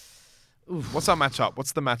 What's our matchup?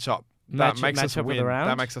 What's the matchup that makes us matchup of the win? round?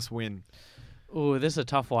 That makes us win. Ooh, this is a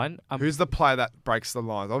tough one. Who's the player that breaks the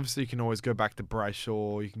lines? Obviously, you can always go back to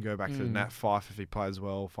Brayshaw. You can go back to Nat Fyfe if he plays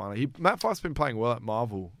well. Finally, Nat Fyfe's been playing well at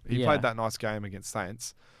Marvel. He Yeah. played that nice game against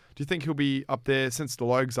Saints. Do you think he'll be up there since the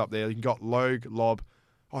Logue's up there? You got Logue, Lob.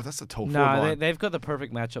 Oh, that's a tall forward No, line. they've got the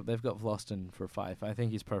perfect matchup. They've got Vlosten for Fyfe. I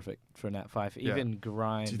think he's perfect for Nat Fyfe. Yeah. Even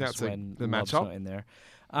Grimes Do you think that's when the Lob's matchup? not in there.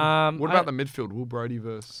 What about the midfield? Will Brody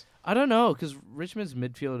versus? I don't know, because Richmond's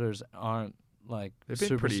midfielders aren't like They've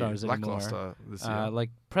been pretty superstars anymore. lackluster this year.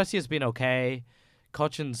 Like Precia's been okay.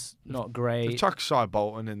 Cochin's not great. Chuck Shy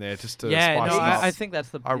Bolton in there just to Yeah, spice no, it up. I think that's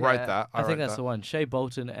the. I rate yeah, that. I think rate that's that. the one. Shea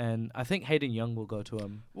Bolton and I think Hayden Young will go to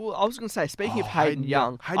him. Well, I was going to say, speaking of Oh, Hayden Hayden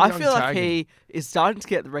Young, Hayden I Young feel like tagging. he is starting to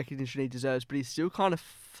get the recognition he deserves, but he's still kind of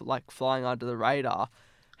like flying under the radar.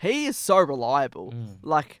 He is so reliable.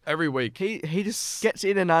 Like Every week. he just gets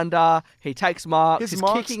in and under. He takes marks. His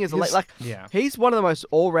marks- kicking is his- like Yeah. he's one of the most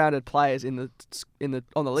all-rounded players on the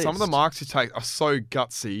list. Some of the marks he takes are so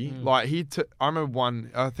gutsy. Like I remember one.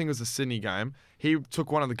 I think it was a Sydney game. He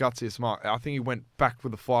took one of the gutsiest marks. I think he went back with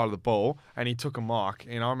the flight of the ball and he took a mark.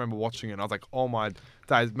 And I remember watching it. And I was like, "Oh my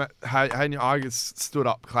days!" I just stood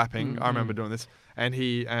up clapping. I remember doing this. And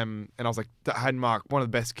he and I was like, Hayden Mark, one of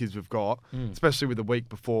the best kids we've got, especially with the week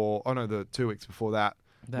before. Oh no, the 2 weeks before that.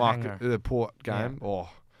 The Mark, hanger. the Port game. Oh,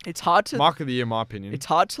 It's hard to Mark of the year, in my opinion. it's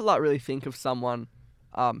hard to like really think of someone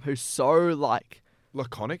who's so like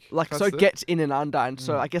Laconic. so gets in and under and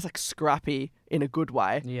so I guess like scrappy in a good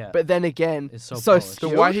way. Yeah. But then again, It's so so polished. The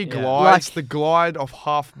skilled. way he Yeah. glides, Like- the glide of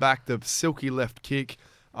half back, the silky left kick,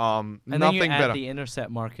 And then nothing you add better. the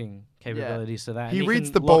intercept marking capabilities to that. and He reads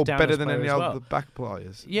can the ball lock down better his than player any as other well. the back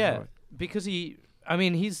players. Yeah, Right. because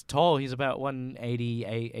he's tall. He's about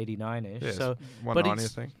 188, 89-ish. Yeah, so, it's but 190, I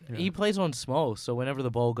think. Yeah. he plays on small, so whenever the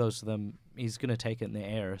ball goes to them, he's going to take it in the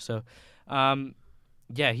air. So,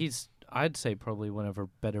 yeah, I'd say probably one of our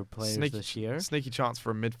better players this year. Sneaky chance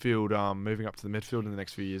for a midfield, moving up to the midfield in the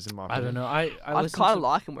next few years, in my I opinion. don't know. I I listened kind of to-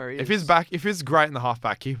 like him where he is. If he's great in the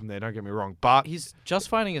half-back, keep him there, don't get me wrong. But, He's just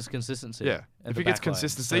finding his consistency. yeah, at if the he gets back line,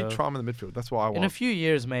 consistency, so try him in the midfield. That's what I in a want. few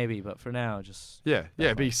years maybe, but for now, just Yeah,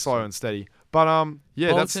 be much, slow so. and steady. But,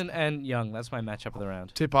 yeah, that's Bolton and Young. That's my matchup of the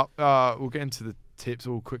round. tip up. We'll get into the tips,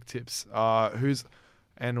 all quick tips. All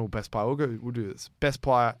best player. We'll do this. Best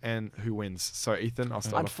player and who wins. So Ethan, I'll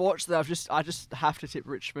start off. Unfortunately, I just have to tip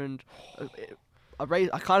Richmond. I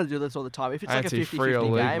kind of do this all the time. If it's like a Anti-Freo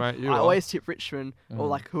 50-50 league, game, mate, you I are. always tip Richmond or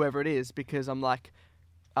like whoever it is because I'm like,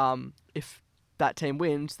 if that team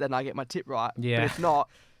wins, then I get my tip right. Yeah. But if not,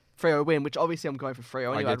 Freo win, which obviously I'm going for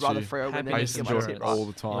Freo anyway. I'd get rather you. Freo win than I Happiness used get to my do endurance. tip it right. all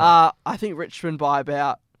the time. I think Richmond by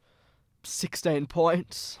about 16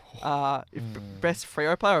 points. Best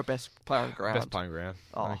Freo player or best player on ground? Best playing ground.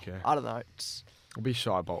 Oh, Okay. I don't know. It's, It'll be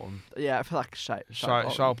Shy Bolton. yeah, I feel like Shy Shy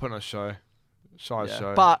will put on a show. Shy's yeah.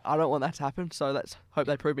 show. But I don't want that to happen, so let's hope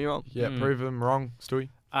they prove me wrong. yeah, prove them wrong, Stewie.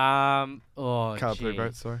 Oh, Can't gee. prove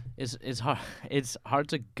votes, sorry. It's hard. It's hard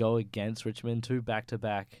to go against Richmond. 2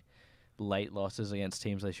 back-to-back late losses against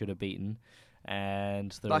teams they should have beaten,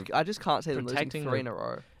 and they're Like I just can't see them losing protecting 3 in a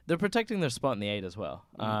row. they're protecting their spot in the 8 as well.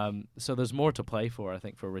 So there's more to play for, I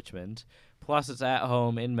think, for Richmond. Plus, it's at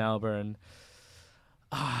home in Melbourne.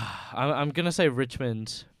 I'm gonna say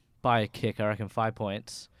Richmond by a kick. I reckon 5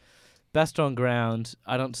 points. Best on ground.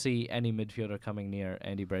 I don't see any midfielder coming near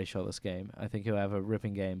Andy Brayshaw this game. I think he'll have a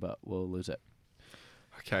ripping game, but we'll lose it.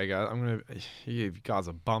 Okay, guys. You guys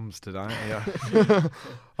are bums today. Yeah.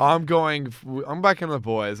 I'm backing the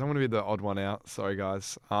boys. I'm gonna be the odd one out. Sorry,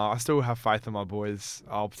 guys. I still have faith in my boys.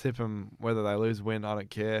 I'll tip them whether they lose, win. I don't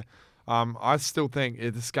care. I still think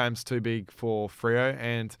this game's too big for Freo,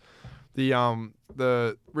 and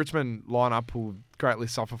the Richmond lineup will greatly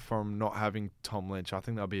suffer from not having Tom Lynch. I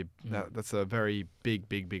think that's a very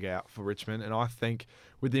big out for Richmond, and I think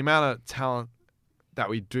with the amount of talent that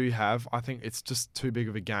we do have, I think it's just too big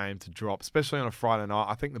of a game to drop, especially on a Friday night.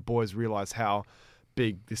 I think the boys realise how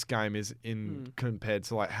big this game is compared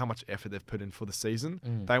to like how much effort they've put in for the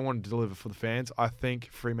season. They want to deliver for the fans. I think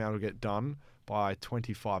Fremantle will get done by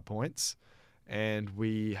 25 points, and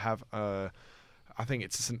we have I think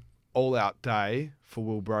it's just an all-out day for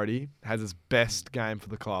Will Brodie. Has his best game for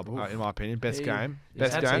the club, in my opinion. Best game.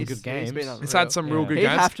 He's had some good games. He's had some real good games.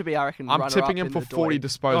 He'd have to be, I reckon, I'm tipping him for 40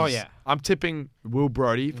 disposals. Oh, yeah. I'm tipping Will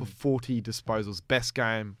Brodie for 40 disposals. Best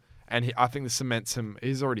game. And I think this cements him.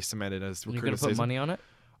 He's already cemented as recruiter. You're going to put money on it?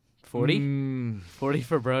 40? 40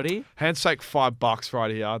 for Brodie? Handshake $5 right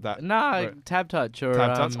here. Tab touch or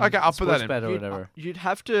tab touch. Okay, I'll put that in. Bet or whatever. You'd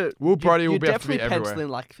have to. Will Brodie will be able to be everywhere. Pencil in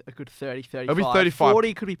like a good 30, 35. It'll be 35.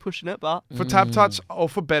 40 could be pushing it, but for tab touch or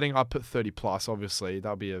for betting, I'd put 30 plus. Obviously,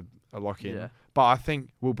 that'll be a lock in. Yeah. But I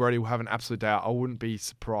think Will Brodie will have an absolute day out. I wouldn't be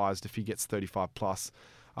surprised if he gets 35 plus.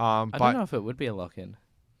 I don't know if it would be a lock in.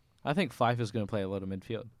 I think Fife is going to play a lot of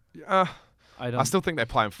midfield. I still think they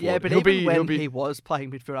play him forward. Yeah, but when he was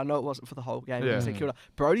playing midfield, I know it wasn't for the whole game.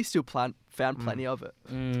 Brodie still found plenty of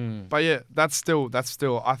it. But yeah, that's still.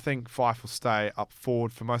 I think Fife will stay up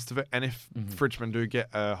forward for most of it. And if Richmond do get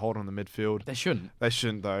a hold on the midfield, they shouldn't. They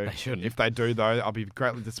shouldn't though. They shouldn't. If they do though, I'll be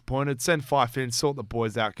greatly disappointed. Send Fife in, sort the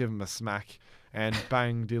boys out, give them a smack, and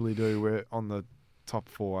bang dilly do. We're on the top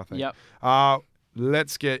 4, I think. Yep.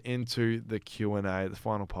 Let's get into the Q&A, the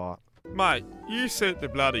final part. Mate, you sent the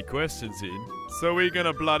bloody questions in, so we're going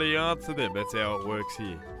to bloody answer them. That's how it works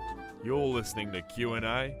here. You're listening to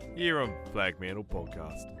Q&A here on Flagmantle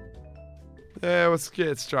Podcast. Yeah, let's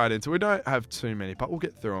get straight into it. We don't have too many, but we'll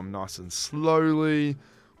get through them nice and slowly.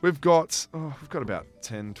 We've got about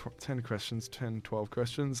 10 questions, 10, 12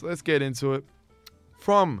 questions. Let's get into it.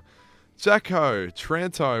 From Jacko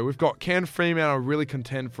Trento, we've got, can Fremantle really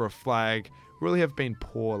contend for a flag? Really have been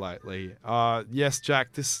poor lately. Yes,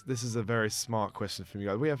 Jack, this is a very smart question from you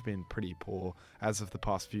guys. We have been pretty poor as of the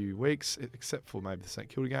past few weeks, except for maybe the St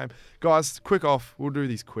Kilda game. Guys, quick off. We'll do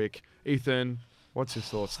these quick. Ethan, what's your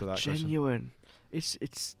thoughts to that Genuine. question?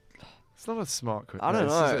 It's not a smart question. I don't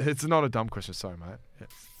know. It's not a dumb question. Sorry, mate. Yeah.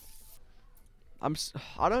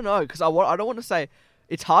 I don't know, because I don't want to say.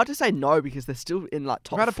 It's hard to say no because they're still in like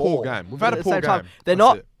top 4. We've had a poor game. We've had a poor game.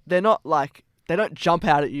 They're not like. They don't jump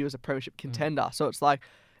out at you as a premiership contender. So it's like,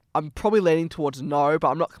 I'm probably leaning towards no, but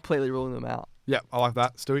I'm not completely ruling them out. Yeah, I like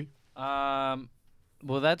that. Stewie?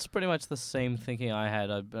 Well, that's pretty much the same thinking I had.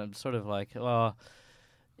 I'm sort of like,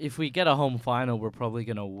 if we get a home final, we're probably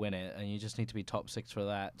going to win it, and you just need to be top 6 for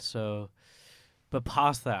that. So, but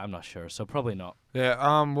past that, I'm not sure. So probably not. Yeah,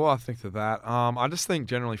 well, I think to that. I just think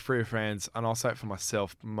generally Freo fans, and I'll say it for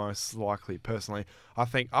myself most likely personally, I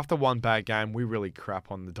think after one bad game, we really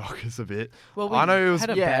crap on the Dockers a bit. Well, we I know it was had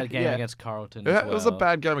a bad game against Carlton as well. It was a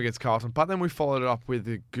bad game against Carlton, but then we followed it up with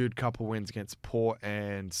a good couple wins against Port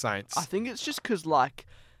and Saints. I think it's just because,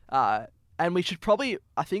 and we should probably,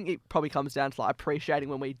 I think it probably comes down to appreciating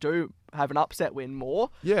when we do have an upset win more.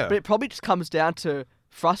 Yeah. But it probably just comes down to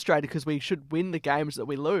frustrated because we should win the games that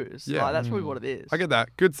we lose. Yeah. That's probably what it is. I get that.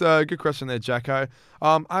 Good question there, Jacko.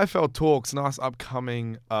 AFL Talks, nice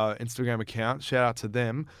upcoming Instagram account. Shout out to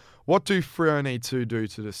them. What do Freo need to do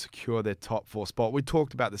to secure their top 4 spot? We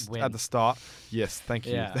talked about this at the start. Yes, thank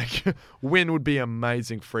you. Yeah. Thank you. Win would be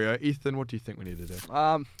amazing, Freo. Ethan, what do you think we need to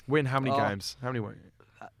do? Win how many games? How many wins?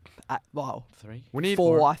 3. We need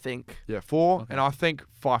 4, I think. Yeah, 4. Okay. And I think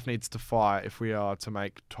Fife needs to fire if we are to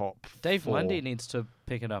make top Dave 4. Lundy needs to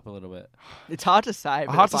pick it up a little bit. It's hard to say.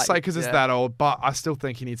 Hard to say because it's that old, but I still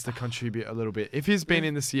think he needs to contribute a little bit. If he's been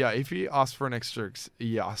in this year, if he asks for an extra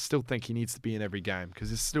year, I still think he needs to be in every game because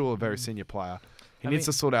he's still a very senior player. He needs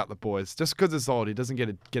to sort out the boys. Just because it's old, he doesn't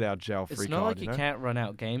get out of jail free card. It's not like he can't run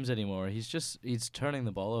out games anymore. He's turning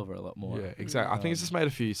the ball over a lot more. Yeah, exactly. I think he's just made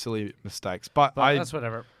a few silly mistakes, but that's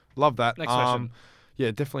whatever. Love that. Next question.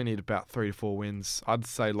 Yeah, definitely need about 3 to 4 wins. I'd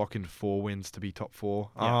say lock in 4 wins to be top 4.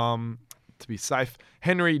 Yeah. To be safe.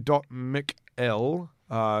 Henry.McL,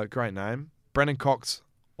 great name. Brennan Cox,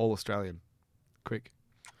 all Australian. Quick.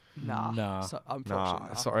 Nah. Nah. So,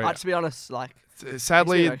 unfortunately. Sorry. To be honest,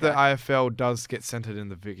 Sadly, He's doing the AFL does get centred in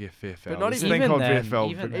the VFL. But not This even thing called then,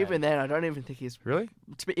 VFL. even Even then, I don't even think he's. Really?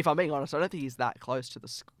 If I'm being honest, I don't think he's that close to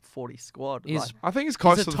the 40 squad. He's- Like, I think he's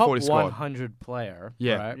close He's to a the top 40 squad. 100 player.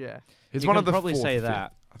 Yeah. Right? yeah. He's You one can of the probably fourth say or fifth.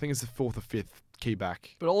 that. I think he's the fourth or fifth key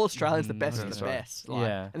back. But all Australians, the best of that's the right. best. Like,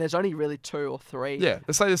 Yeah. And there's only really 2 or 3. Yeah,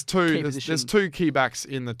 let's say there's position. two key backs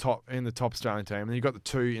in the top Australian team, and then you've got the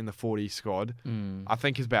 2 in the 40 squad. I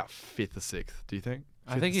think he's about 5th or 6th. Do you think?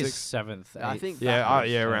 I think he's 6th? 7th. I 8th. think Yeah, that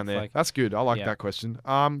yeah, was around there. like- That's good. I like yeah. that question.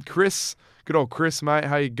 Chris, good old Chris, mate.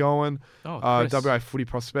 How you going? Oh, Chris. WA Footy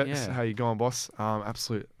Prospects. Yeah. How you going, boss?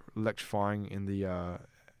 Absolute electrifying in the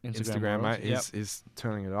Instagram, world. mate. Yep. Is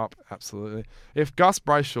turning it up. Absolutely. If Gus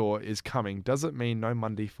Brayshaw is coming, does it mean no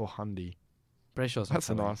Monday for Hundy? Brayshaw's not That's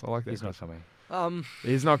a coming. nice. I like that. He's not question. coming.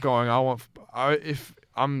 He's not going. If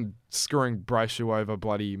I'm screwing Brayshaw over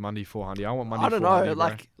bloody Monday for Hundy, I want Monday. I don't for know, Hundy, bro.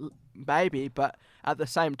 like maybe, but at the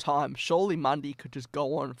same time, surely Mundy could just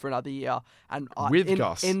go on for another year and with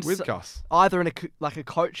Gus. either in a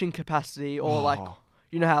coaching capacity or like Oh.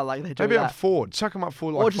 you know how like they do Maybe that, up forward. Chuck him up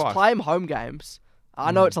forward like or just 5. play him home games.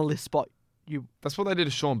 I know it's a list spot, That's what they did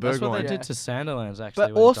to Sean That's what Burgoyne. they Yeah. did to Sandilands, actually.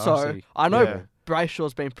 but when also Darcy- I know Yeah.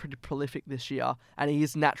 Brayshaw's been pretty prolific this year, and he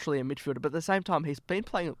is naturally a midfielder. But at the same time, he's been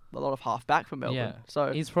playing a lot of half back for Melbourne. Yeah.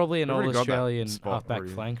 So He's probably an We've already got that All-Australian spot halfback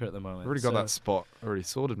already. flanker at the moment. Already got so- that spot already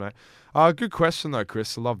sorted, mate. Good question though,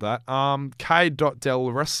 Chris. I love that.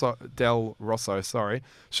 K.Del Rosso, sorry.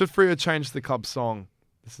 Should Freo change the club song?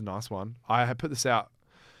 This is a nice one. I had put this out.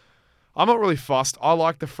 I'm not really fussed. I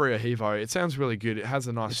like the Freo Hevo. It sounds really good. It has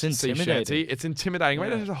a nice It's sea intimidating. shanty. It's intimidating. Yeah.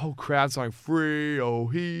 Imagine there's a whole crowd saying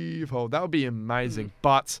Freo Hevo. That would be amazing.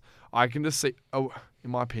 But I can just see, in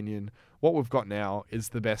my opinion, what we've got now is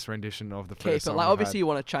the best rendition of the Freo keep it. song. Like we've obviously had. you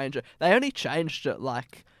want to change it. They only changed it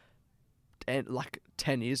like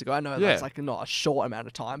 10 years ago. I know Yeah. that's like not a short amount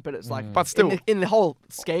of time, but it's like But still, in the whole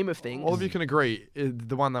scheme of things. all of you can agree,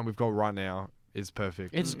 the one that we've got right now is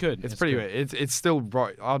perfect. It's good. It's pretty good. good. It's still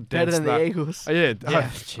right. I'll better dance than to that. the Eagles. Yeah, Yeah,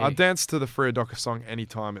 I gee. dance to the Freo Docker song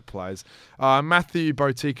anytime it plays. Matthew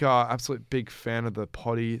Botica, absolute big fan of the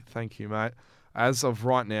potty. Thank you, mate. As of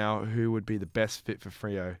right now, who would be the best fit for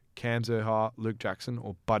Freo? Cam Zerha, Luke Jackson,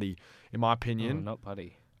 or Buddy? In my Oh, opinion, not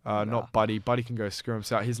Buddy. not Buddy. Buddy can go screw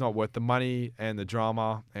himself. He's not worth the money and the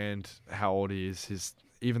drama and how old he is.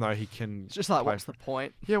 Even though he can, It's just like, play what's the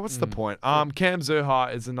point? yeah, what's the point? Cam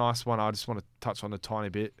Zerha is a nice one. I just want to touch on a tiny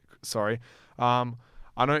bit. Sorry.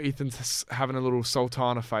 I know Ethan's having a little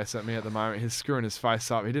sultana face at me at the moment. He's screwing his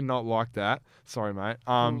face up. He did not like that. Sorry, mate.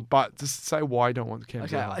 But just say why you don't want Cam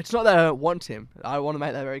Okay, Zerha. it's not that I don't want him. I want to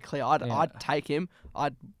make that very clear. Yeah. I'd take him.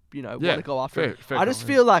 I'd want Yeah, to go after him. fair I just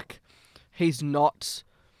comment. feel like he's not.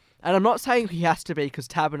 And I'm not saying he has to be because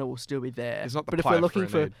Taberner will still be there. He's not the but if we're player looking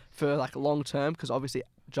Freo need. for like long term, because obviously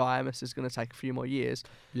Jai Amos is going to take a few more years.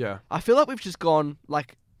 Yeah. I feel like we've just gone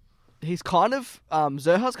like he's kind of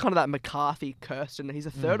Zerha's kind of that McCarthy Kirsten. He's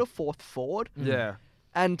a third or fourth forward, Yeah.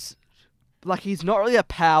 and like he's not really a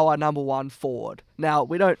power number one forward. Now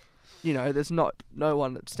we don't, there's no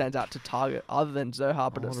one that stands out to target other than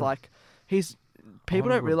Zerha, but it's like he's. People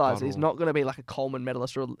wanna don't realise he's rebuttal. not going to be like a Coleman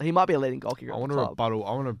medalist, or he might be a leading goalkeeper. I at want the to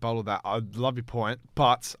club. rebuttal that. I love your point,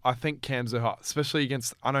 but I think Cam Zerha, especially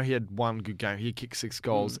against, I know he had one good game. He kicked 6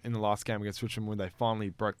 goals in the last game against Richmond when they finally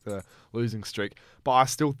broke the losing streak. But I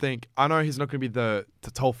still think, I know he's not going to be the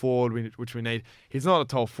tall forward which we need. He's not a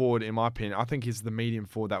tall forward in my opinion. I think he's the medium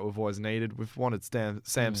forward that we've always needed. We've wanted Sam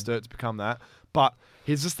Sturt to become that, but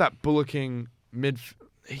he's just that bullocking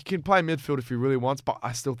he can play midfield if he really wants, but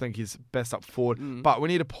I still think he's best up forward. But we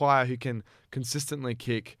need a player who can consistently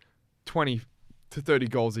kick 20 to 30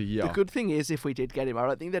 goals a year. The good thing is, if we did get him, I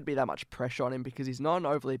don't think there'd be that much pressure on him because he's not an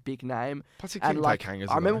overly big name. Plus he And can like, take hangers.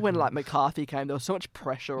 I remember when like McCarthy came, there was so much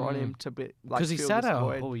pressure on him to be like Because he fill sat this out a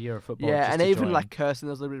void. whole year of football. Yeah, just and to even join. like Kirsten,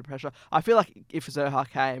 there was a little bit of pressure. I feel like if Zerha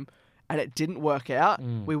came and it didn't work out,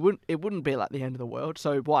 it wouldn't be like the end of the world.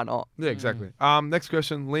 So why not? Yeah, exactly. Next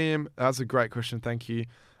question, Liam. That's a great question. Thank you,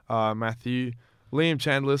 Matthew. Liam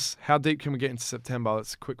Chandless, how deep can we get into September?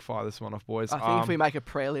 Let's quick fire this one off, boys. I think if we make a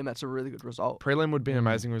prelim, that's a really good result. Prelim would be an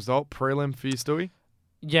amazing result. Prelim for you, Stewie?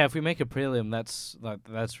 Yeah, if we make a prelim,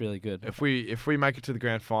 that's really good. If we make it to the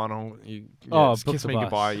grand final, book kiss the me bus.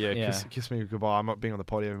 goodbye. Yeah, Yeah. Kiss me goodbye. I'm not being on the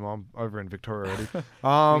potty anymore. I'm over in Victoria already.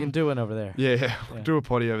 We can do one over there. Yeah, do a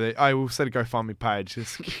potty over there. I will set a GoFundMe page.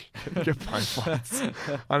 Just get plane flights.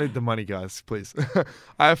 I need the money, guys, please.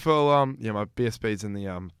 AFL, my BSB's in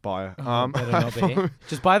the bio. Better not be.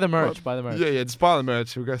 Just buy the merch. Buy the merch. Yeah, just buy the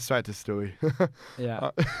merch. We'll go straight to Stewie.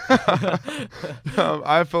 Yeah.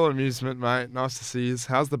 AFL amusement, mate. Nice to see you.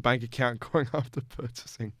 How's the bank account going after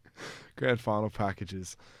purchasing grand final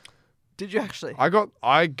packages? Did you actually? I got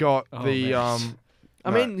Oh, the man. I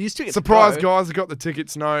mean, you still get surprise, to go. guys! I got the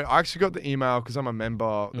tickets. No, I actually got the email because I'm a member,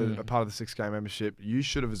 a part of the 6-game membership. You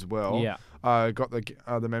should have as well. Yeah. Got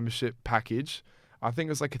the membership package. I think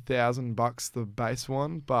it was like $1,000 the base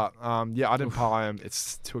one, but yeah, I didn't buy them.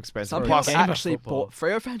 It's too expensive. Some Plus, people game of actually football. bought.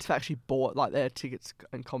 Freo fans have actually bought like their tickets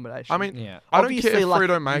and combination. I mean, Yeah. I don't obviously, care if like, Freo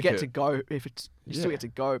don't make you get it. to go if it's you still Yeah. get to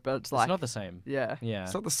go, but it's like It's not the same. yeah. Yeah.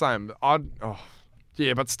 It's not the same.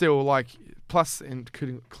 Yeah, but still, like, plus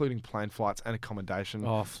including plane flights and accommodation.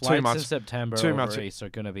 Oh, too flights much. in September too over much. East are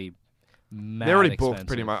going to be mad They're already expensive. booked,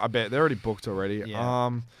 pretty much. I bet they're already booked already.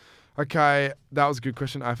 Yeah. Okay, that was a good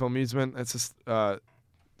question. AFL Amusement. It's just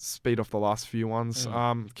speed off the last few ones.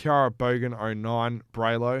 Kiara Bogan 09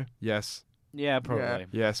 Braylo. Yes, Yeah, probably.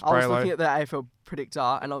 yes. I was looking Braylo. at the AFL predictor,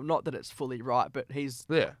 and not that it's fully right, but he's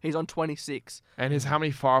on 26. And he's how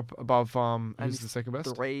many far up above? And Who's he's the second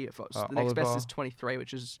best? 3. The next best Oliver. is 23,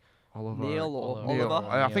 which is Oliver. Neil or Oliver. Oliver.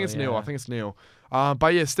 I think it's Neil. Yeah. I think it's Neil.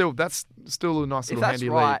 But yeah, still, that's still a nice If little that's handy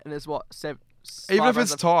right, lead. and there's what Even 5 if rounds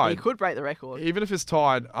it's left, tied. he could break the record. Even if it's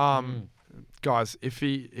tied, guys, if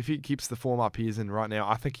he keeps the form up he is in right now,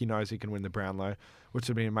 I think he knows he can win the Brownlow, which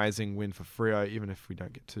would be an amazing win for Freo, even if we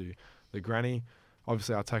don't get to the granny.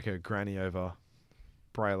 Obviously, I'll take a granny over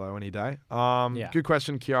Braylo any day. Good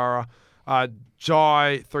question, Kiara.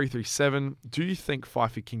 Jai 337. Do you think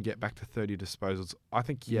Fifey can get back to 30 disposals? I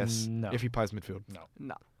think yes. No. If he plays midfield.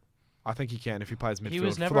 No. I think he can if he plays midfield. He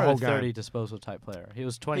was for never the whole a 30 game. disposal type player. He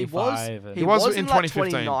was He 25. was. and He was was in in like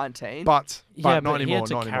 2015. 2019. But yeah, not but anymore. he had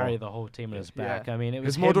to not carry anymore. the whole team on his Yeah. back. I mean, it It's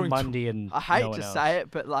was more him, doing Mundy, and I hate no to one say else.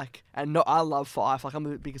 it, but like, and no, I love Fife. Like, I'm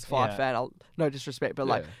the biggest Fife Yeah. fan. No disrespect, but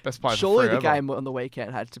like, best player for surely the Freo ever. game on the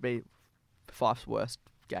weekend had to be Fife's worst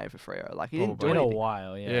game for Freo. Like, he didn't do In a anything.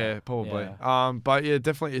 while, yeah. Yeah, probably. Yeah. But yeah,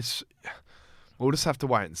 definitely. We'll just have to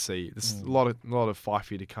wait and see. There's a lot of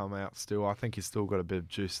Fifey to come out still. I think he's still got a bit of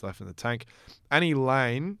juice left in the tank. Annie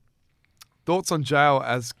Lane, thoughts on Jail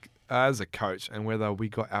as a coach and whether we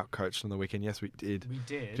got outcoached on the weekend? Yes, we did. We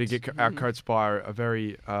did. We get outcoached by a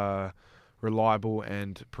very reliable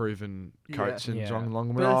and proven coach in Yeah. John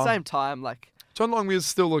Longmire. But at the same time, like, John Longmire is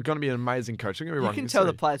still going to be an amazing coach. Don't get me you wrong. can he's tell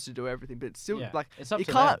the very- players to do everything, but it's still Yeah. like It's up you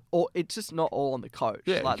to can't. them. Or it's just not all on the coach.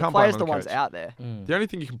 Yeah, you like the can't blame players, on the the ones coach. out there. The only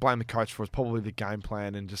thing you can blame the coach for is probably the game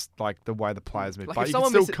plan and just like the way the players move. Like, But if you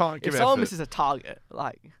someone still misses, can't give if someone effort. misses a target,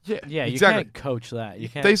 like Yeah, you exactly. can't coach that. You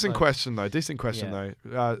can't. Decent like, question though.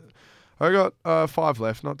 Though. I got 5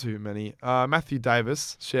 left, not too many. Matthew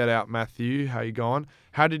Davis, shout out Matthew. How you going?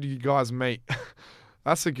 How did you guys meet?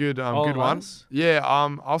 That's a good All good of one. us? Yeah.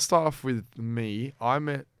 I'll start off with me.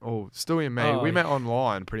 Stewie and me. Oh, we met yeah.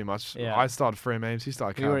 online pretty much. Yeah. I started Free Memes. He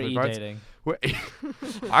started We were Cowboy Boats. e-dating.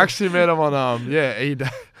 I actually met him on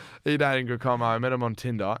e-dating good combo. I met him on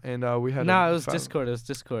Tinder and we had No, a it was fun- Discord. It was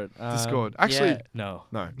Discord. Discord. Actually- yeah, no.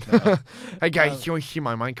 No. Hey guys, you want to hear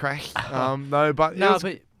my Minecraft? No, but No, it was-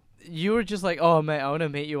 but you were just like, oh, mate, I want to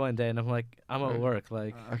meet you one day. And I'm like, I'm at work.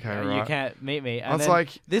 Like, Okay, you right. can't meet me. And I was then like-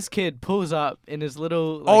 this kid pulls up in his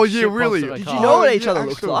little. Like, Oh, yeah, shitbox really? of a Did car. you know what yeah, each other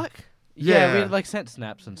looked actually. like? Yeah, we Yeah. had like sent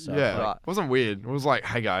snaps and stuff. Yeah, like- it wasn't weird. It was like,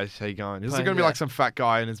 hey guys, how you going? This is Like, gonna be yeah. like some fat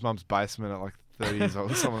guy in his mum's basement at like 30 years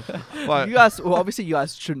old or something. Like, You guys, well, obviously, you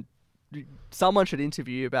guys shouldn't. Someone should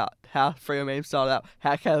interview you about how Freo Memes started out,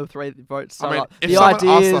 how Caleb 3 votes I started mean, out, if the someone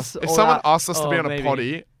ideas. asked us, if all someone that. asked us to be Oh, on a maybe.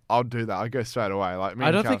 potty, I'll do that. I'd go straight away. Like me. I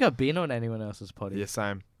and don't Cal- think I've been on anyone else's potty. Yeah,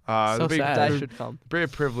 same. So it'd be, sad. They it'd should come. be a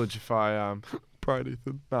privilege if I pride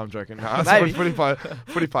Ethan. No, I'm joking. No, Maybe.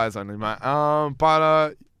 footy players only, mate.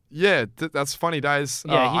 Yeah, that's funny days.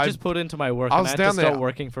 Yeah, he just put into my work. I And was I had to down stop there.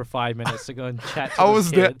 working for 5 minutes to go and chat to I this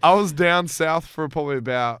was kid. I was down south for probably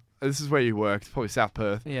about. This is where you worked, probably South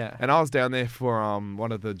Perth. Yeah. And I was down there for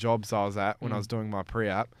one of the jobs I was at when I was doing my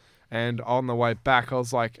pre-app. And on the way back, I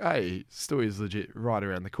was like, hey, Stewie's legit right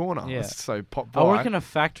around the corner. Yeah. So pop by. I work in a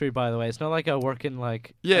factory, by the way. It's not like I work in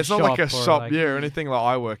like yeah, it's not like a or, shop, like- yeah, or anything like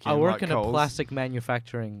I work in. I work like in a Coles. plastic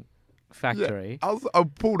manufacturing factory. I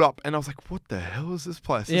pulled up and I was like, what the hell is this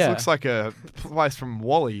place? This Yeah. looks like a place from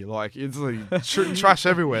Wally. Like, it's like trash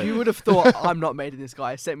everywhere. You would have thought, I'm not meeting this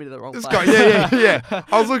guy. Sent me to the wrong This place. guy, yeah.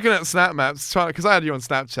 I was looking at Snap Maps because I had you on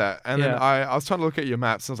Snapchat, and then Yeah. I was trying to look at your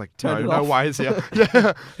maps, and I was like, Turn it no off. way is here.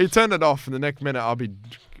 Yeah, he turned it off, and the next minute I'll be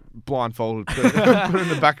blindfolded, put it in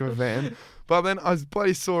the back of a van. But then I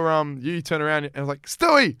bloody saw you turn around, and I was like,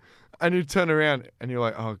 Stewie. And you turn around and you're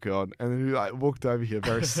like, oh God. And then you like walked over here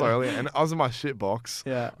very slowly. And I was in my shit box,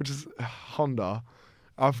 Yeah. which is Honda.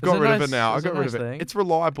 I've Is got it rid of nice- it now. I is it got rid nice of it. thing? It's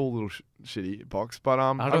reliable little shitty box. But I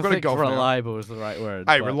I've don't got a think golf now. reliable is the right word.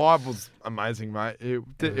 Hey, but reliable's amazing, mate. It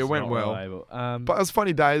it's went not well. reliable. But it was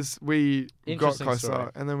funny days. We got Interesting closer story.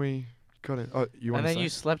 and then we got in. Oh, you want And to then you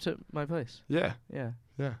slept at my place. Yeah. Yeah.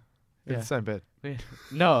 In Yeah. the same bed.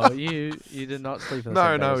 No, you did not sleep in the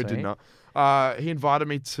same bed No, as we me. did not. He invited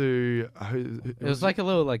me to. It was like a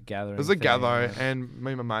little gathering. It was a thing, gather, yeah. and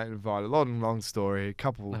me and my mate invited. long story.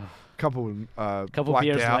 Couple Couple blacked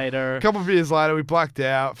beers out. later. Couple of years later, we blacked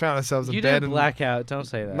out. Found ourselves in You bed. didn't black out. Don't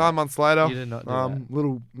say that. 9 months later, You did not do that.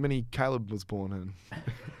 little mini Caleb was born, and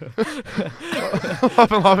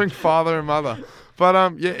loving father and mother.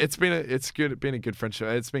 But it's been a good friendship.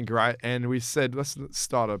 It's been great, and we said let's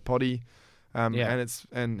start a potty.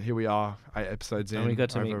 And here we are, 8 episodes in. And we got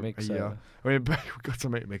to meet over a Mixo. year. We got to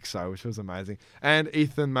meet Mixo, which was amazing. And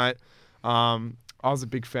Ethan, mate, I was a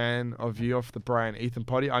big fan of you off the Bray and Ethan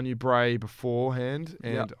potty. I knew Bray beforehand,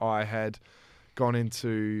 and I had gone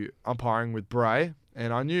into umpiring with Bray,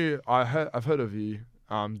 and I've heard of you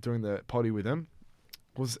doing the potty with him.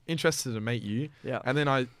 Was interested to meet you, and then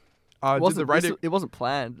I did the radio. It wasn't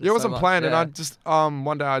planned. Yeah, it wasn't planned, and yeah. I just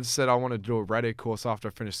one day I just said I want to do a radio course after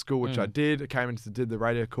I finished school, which I did. I came in did the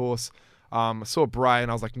radio course. I saw Bray,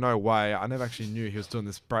 and I was like, no way. I never actually knew he was doing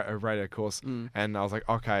this radio course, and I was like,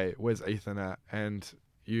 okay, where's Ethan at? And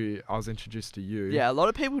I was introduced to you. Yeah, a lot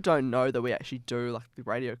of people don't know that we actually do like the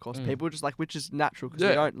radio course. People just like, which is natural because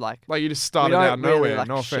we don't like you just we started don't out of really nowhere. like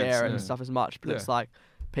No share offense. it and stuff as much, but it's like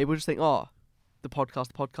people just think, oh, the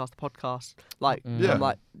podcast. Like, I'm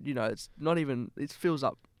like, it's not even. It fills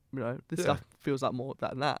up. This stuff fills up more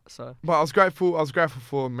than that. So, but I was grateful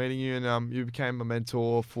for meeting you, and you became a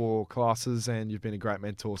mentor for classes, and you've been a great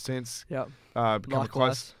mentor since. yeah,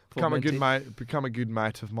 Become a good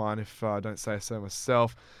mate of mine, if I don't say so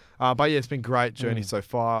myself. But yeah, it's been a great journey so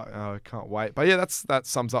far. Can't wait. But yeah, that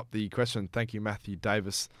sums up the question. Thank you, Matthew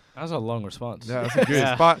Davis. That was a long response. Yeah, that's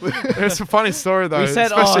good. But it's a funny story though. We said,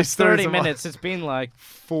 especially it's 30 stories minutes. It's been like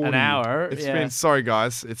 40. an hour. It's been, sorry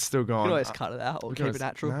guys, it's still you gone. can always cut it out or keep it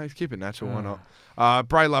natural. No, keep it natural. Why not?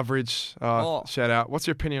 Bray Loveridge, shout out. What's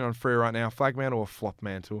your opinion on Freo right now? Flagmantle or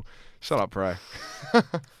Flopmantle? Shut up, Bray.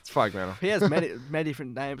 It's Flagmantle. He has many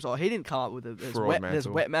different names. Oh, he didn't come up with it. There's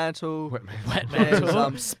wet mantle.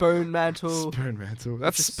 There's spoon mantle. Spoon mantle.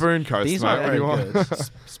 That's Spoon Coast, These mate. are What do you very want?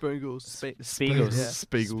 Spoongles.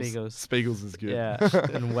 Spiegels. Spiegels is good. Yeah,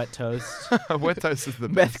 and wet toast. Wet toast is the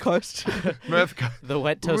Meth best. Coast. Meth Coast. The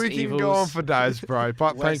wet toast We can evils. go on for days, bro.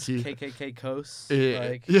 But West thank you. KKK Coast.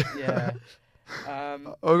 Yeah. Yeah.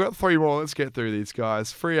 I've got 3 more. Let's get through these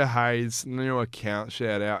guys. Freo Hayes, new account,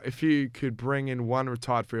 shout out. If you could bring in one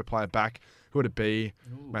retired Freo player back, who would it be?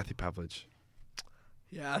 Matthew Pavlich.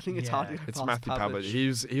 Yeah, I think it's hard to go It's past Matthew Pavlich.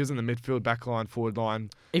 He was in the midfield, back line, forward line.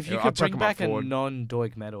 If you I'd could chuck bring him back up a forward.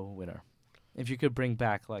 non-Doig medal winner, if you could bring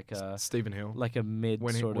back like a Stephen Hill. like a mid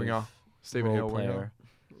sort winger. of Stephen Hill role winger. player.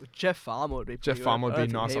 Jeff Farmer would be pretty Jeff good. Farmer would I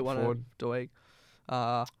be don't think nice he up won a forward. Doig.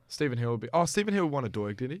 Stephen Hill would be. Oh, Stephen Hill won a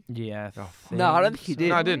Doig, did he? Yeah. Oh, No, I don't think he did.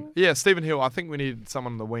 No, I didn't. Yeah, Stephen Hill. I think we need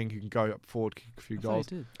someone on the wing who can go up forward, kick a few I thought goals.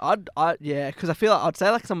 he did. Because I feel like I'd say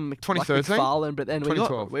like some like 2013? McFarlane, but then we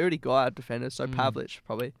 2012. already got our defenders, so Pavlich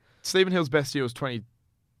probably Stephen Hill's best year was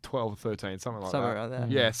 2012 or 13, something like somewhere that. around there.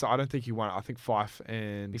 Yeah, so I don't think he won it. I think Fife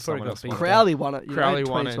and Before he someone got else beat. won it. Crowley won it. Crowley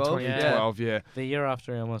won it in 2012. 2012. Yeah. The year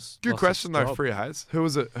after he almost. Good lost question his though, job. Freo Hayes. Who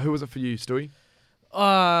was it? Who was it for you, Stewie?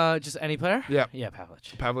 Just any player? Yeah. Yeah,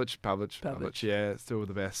 Pavlich. Pavlich. Yeah, still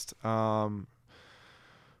the best.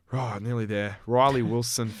 Nearly there. Riley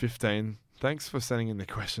Wilson, 15. Thanks for sending in the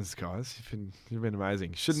questions, guys. You've been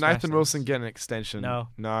amazing. Should Smash Nathan them. Wilson get an extension? No.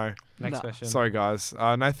 No. Next No. question. Sorry, guys.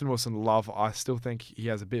 Nathan Wilson, I still think he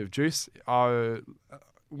has a bit of juice. I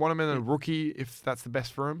want him in a rookie if that's the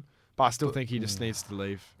best for him, but I still think he just needs to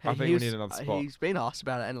leave. I think we need another spot. He's been asked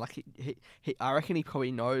about it, and like he I reckon he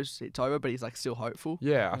probably knows it's over, but he's like still hopeful.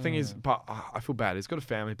 Yeah, I think he's. But I feel bad. He's got a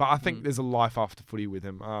family, but I think there's a life after footy with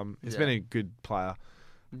him. He's been a good player.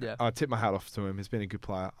 Yeah. I tip my hat off to him. He's been a good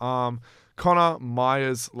player. Connor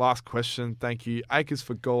Myers, last question. Thank you. Acres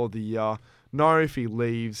for goal of the year. No if he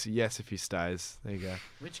leaves. Yes if he stays. There you go.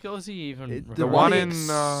 Which goal is he even? The one one in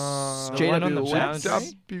The one on the JWS?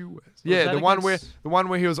 boundary? WS. Yeah, that the one against-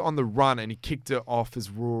 where he was on the run and he kicked it off his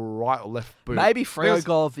right or left boot. Maybe There Freo was-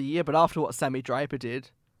 goal of the year, but after what Sammy Draper did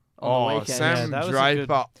on the weekend, Sam Yeah, that was a Draper.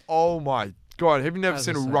 good- Oh my God, have you never That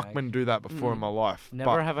seen a was a ruckman do that before in my life?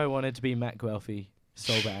 Never have I wanted to be Matt Guelphy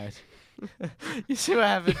so bad. You see what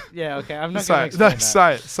happened? Yeah, okay. I'm not going to explain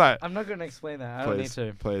that. Say it. I'm not going to explain that. I don't need Please,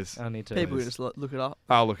 to. please. I don't need to. people can just look it up.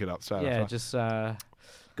 I'll look it up straight Yeah, after. just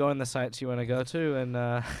go on the sites you want to go to and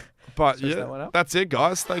But search yeah, that one up. that's it,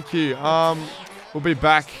 guys. Thank you. We'll be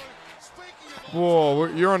back. Whoa,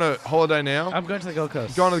 you're on a holiday now. I'm going to the Gold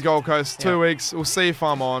Coast. Going to the Gold Coast, 2 Yeah. weeks. We'll see if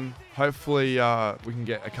I'm on. hopefully we can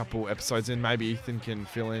get a couple episodes in. Maybe Ethan can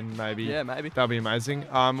fill in. Maybe. Yeah, maybe. That'll be amazing.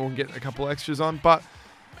 We'll get a couple extras on. But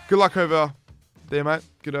good luck over there, mate.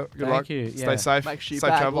 Good luck. Thank you. Stay Yeah. safe. Make sure you safe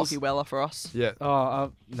bag travels. Lockie Weller for us. Yeah.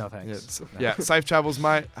 Oh, no thanks. Yeah. Safe travels,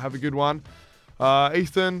 mate. Have a good one.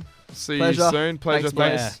 Ethan, see Pleasure. you soon. Pleasure.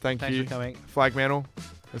 Thanks, Thanks. Thank Thanks you. for coming. Flagmantle.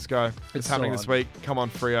 Let's go. It's happening still this week. Come on,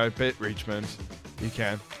 Freo. Beat Richmond. You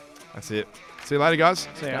can. That's it. See you later, guys.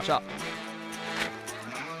 See ya. Catch up.